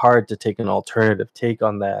really hard to take an alternative take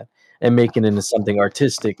on that and make it into something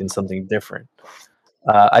artistic and something different.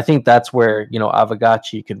 I think that's where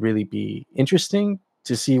Aavegotchi could really be interesting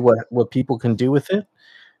to see what people can do with it,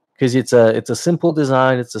 because it's a simple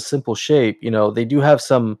design, it's a simple shape. They do have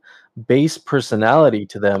some base personality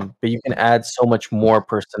to them, but you can add so much more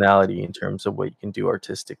personality in terms of what you can do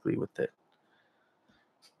artistically with it.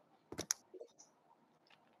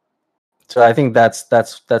 So I think that's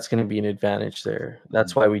going to be an advantage there.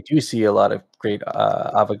 That's why we do see a lot of great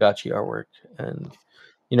Aavegotchi artwork, and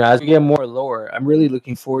as we get more lore, I'm really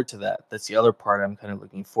looking forward to that. That's the other part I'm kind of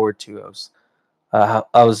looking forward to.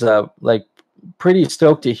 I was like pretty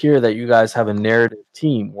stoked to hear that you guys have a narrative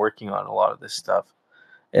team working on a lot of this stuff,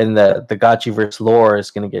 and the Gotchiverse lore is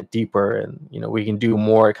going to get deeper, and we can do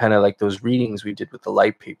more kind of like those readings we did with the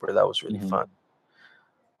light paper. That was really fun.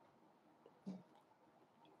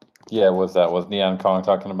 Yeah, was Neon Kong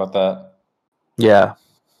talking about that? Yeah.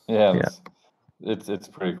 Yeah. It's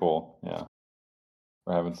pretty cool. Yeah.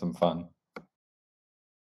 We're having some fun.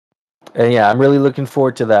 And yeah, I'm really looking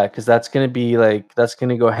forward to that, because that's going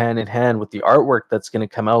to go hand in hand with the artwork that's going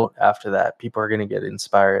to come out after that. People are going to get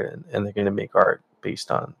inspired and they're going to make art based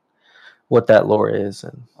on what that lore is.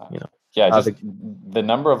 And, yeah, just the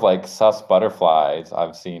number of like sus butterflies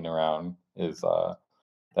I've seen around is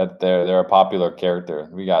that they're a popular character.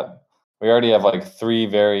 We already have like 3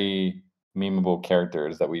 very memeable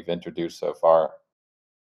characters that we've introduced so far.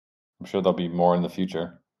 I'm sure there'll be more in the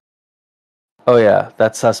future. Oh yeah,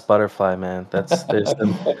 that's sus butterfly, man.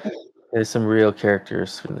 There's some real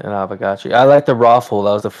characters in Aavegotchi. I like the Raffle.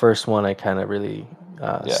 That was the first one I kind of really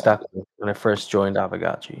stuck with when I first joined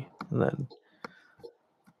Aavegotchi. And then,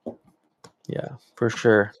 yeah, for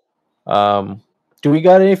sure. Do we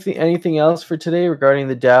got anything else for today regarding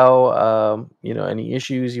the DAO? Any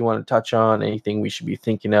issues you want to touch on? Anything we should be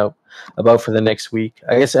thinking about for the next week?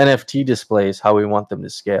 I guess NFT displays, how we want them to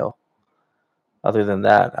scale. Other than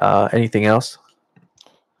that, anything else?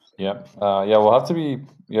 Yep. Yeah, we'll have to be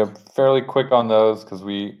fairly quick on those, because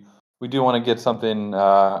we do want to get something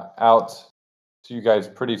out to you guys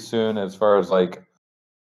pretty soon as far as like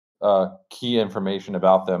key information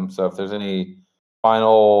about them. So if there's any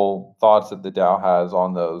final thoughts that the DAO has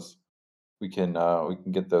on those, we can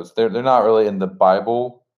get those. They're not really in the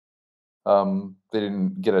Bible. They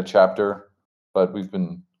didn't get a chapter, but we've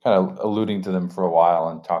been kind of alluding to them for a while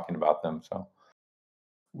and talking about them. So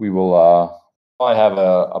we will probably have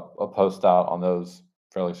a post out on those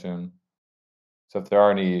fairly soon. So if there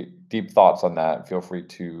are any deep thoughts on that, feel free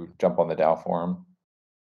to jump on the DAO forum.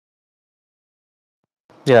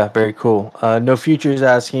 Yeah, very cool. No Future is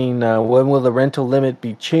asking, when will the rental limit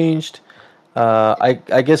be changed?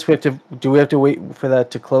 I guess we have to. Do we have to wait for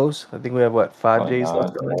that to close? I think we have 5 Probably days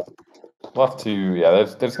left not. on it. We'll have to. Yeah,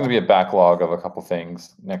 there's going to be a backlog of a couple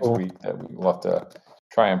things next week that we'll have to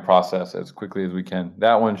try and process as quickly as we can.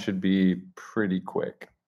 That one should be pretty quick.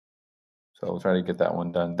 So we'll try to get that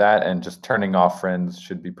one done. That and just turning off friends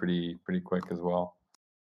should be pretty quick as well.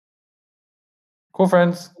 Cool,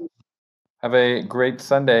 friends. Have a great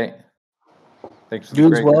Sunday. Thanks for the You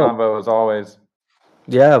as great well. convo as always.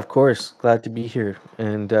 Yeah, of course. Glad to be here.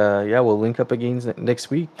 And yeah, we'll link up again next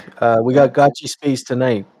week. We got Gotchi Space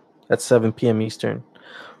tonight at 7 p.m. Eastern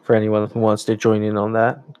for anyone who wants to join in on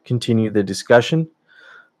that, continue the discussion.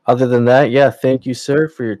 Other than that, yeah, thank you, sir,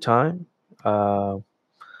 for your time.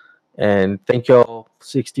 And thank you all,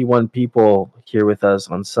 61 people here with us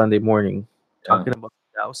on Sunday morning talking about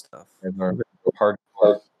DAO stuff.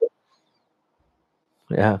 Hardcore.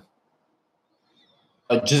 Yeah.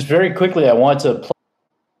 Just very quickly, I want to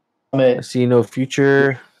I see no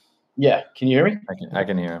future. Yeah, can you hear me? I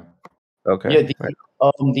can hear him. Okay. Yeah,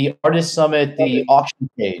 the Artist Summit, the auction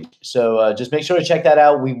page. So just make sure to check that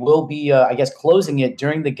out. We will be, I guess, closing it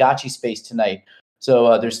during the Gotchi Space tonight.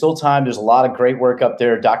 So there's still time. There's a lot of great work up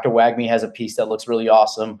there. Dr. Wagme has a piece that looks really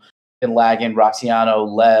awesome. And Lagan, Roxiano,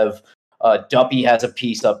 Lev, Duppy has a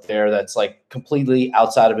piece up there that's like completely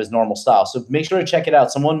outside of his normal style. So make sure to check it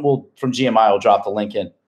out. Someone from GMI will drop the link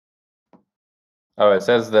in. Oh, it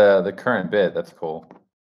says the current bid. That's cool.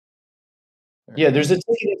 Yeah, there's a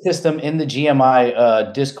ticketing system in the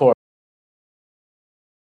GMI Discord.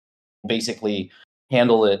 Basically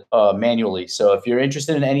handle it manually. So if you're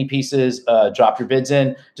interested in any pieces, drop your bids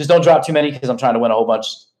in. Just don't drop too many because I'm trying to win a whole bunch.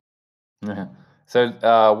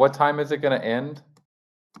 So what time is it going to end?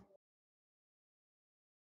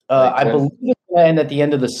 I believe it's going to end at the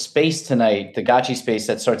end of the space tonight, the Gotchi space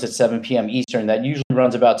that starts at 7 p.m. Eastern. That usually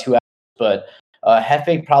runs about 2 hours, but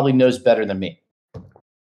Hefe probably knows better than me.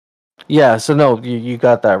 Yeah, so no, you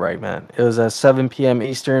got that right, man. It was at 7 p.m.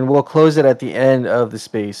 Eastern. We'll close it at the end of the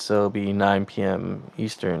space, so it'll be 9 p.m.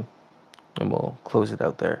 Eastern, and we'll close it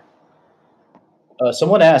out there.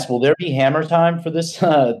 Someone asked, will there be hammer time for this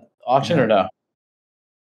auction or no?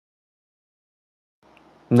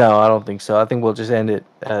 No, I don't think so. I think we'll just end it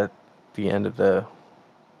at the end of the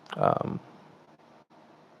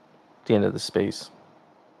space.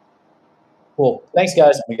 Cool. Thanks,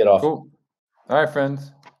 guys. Let me get off. Cool. All right,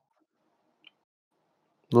 friends.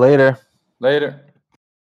 Later. Later.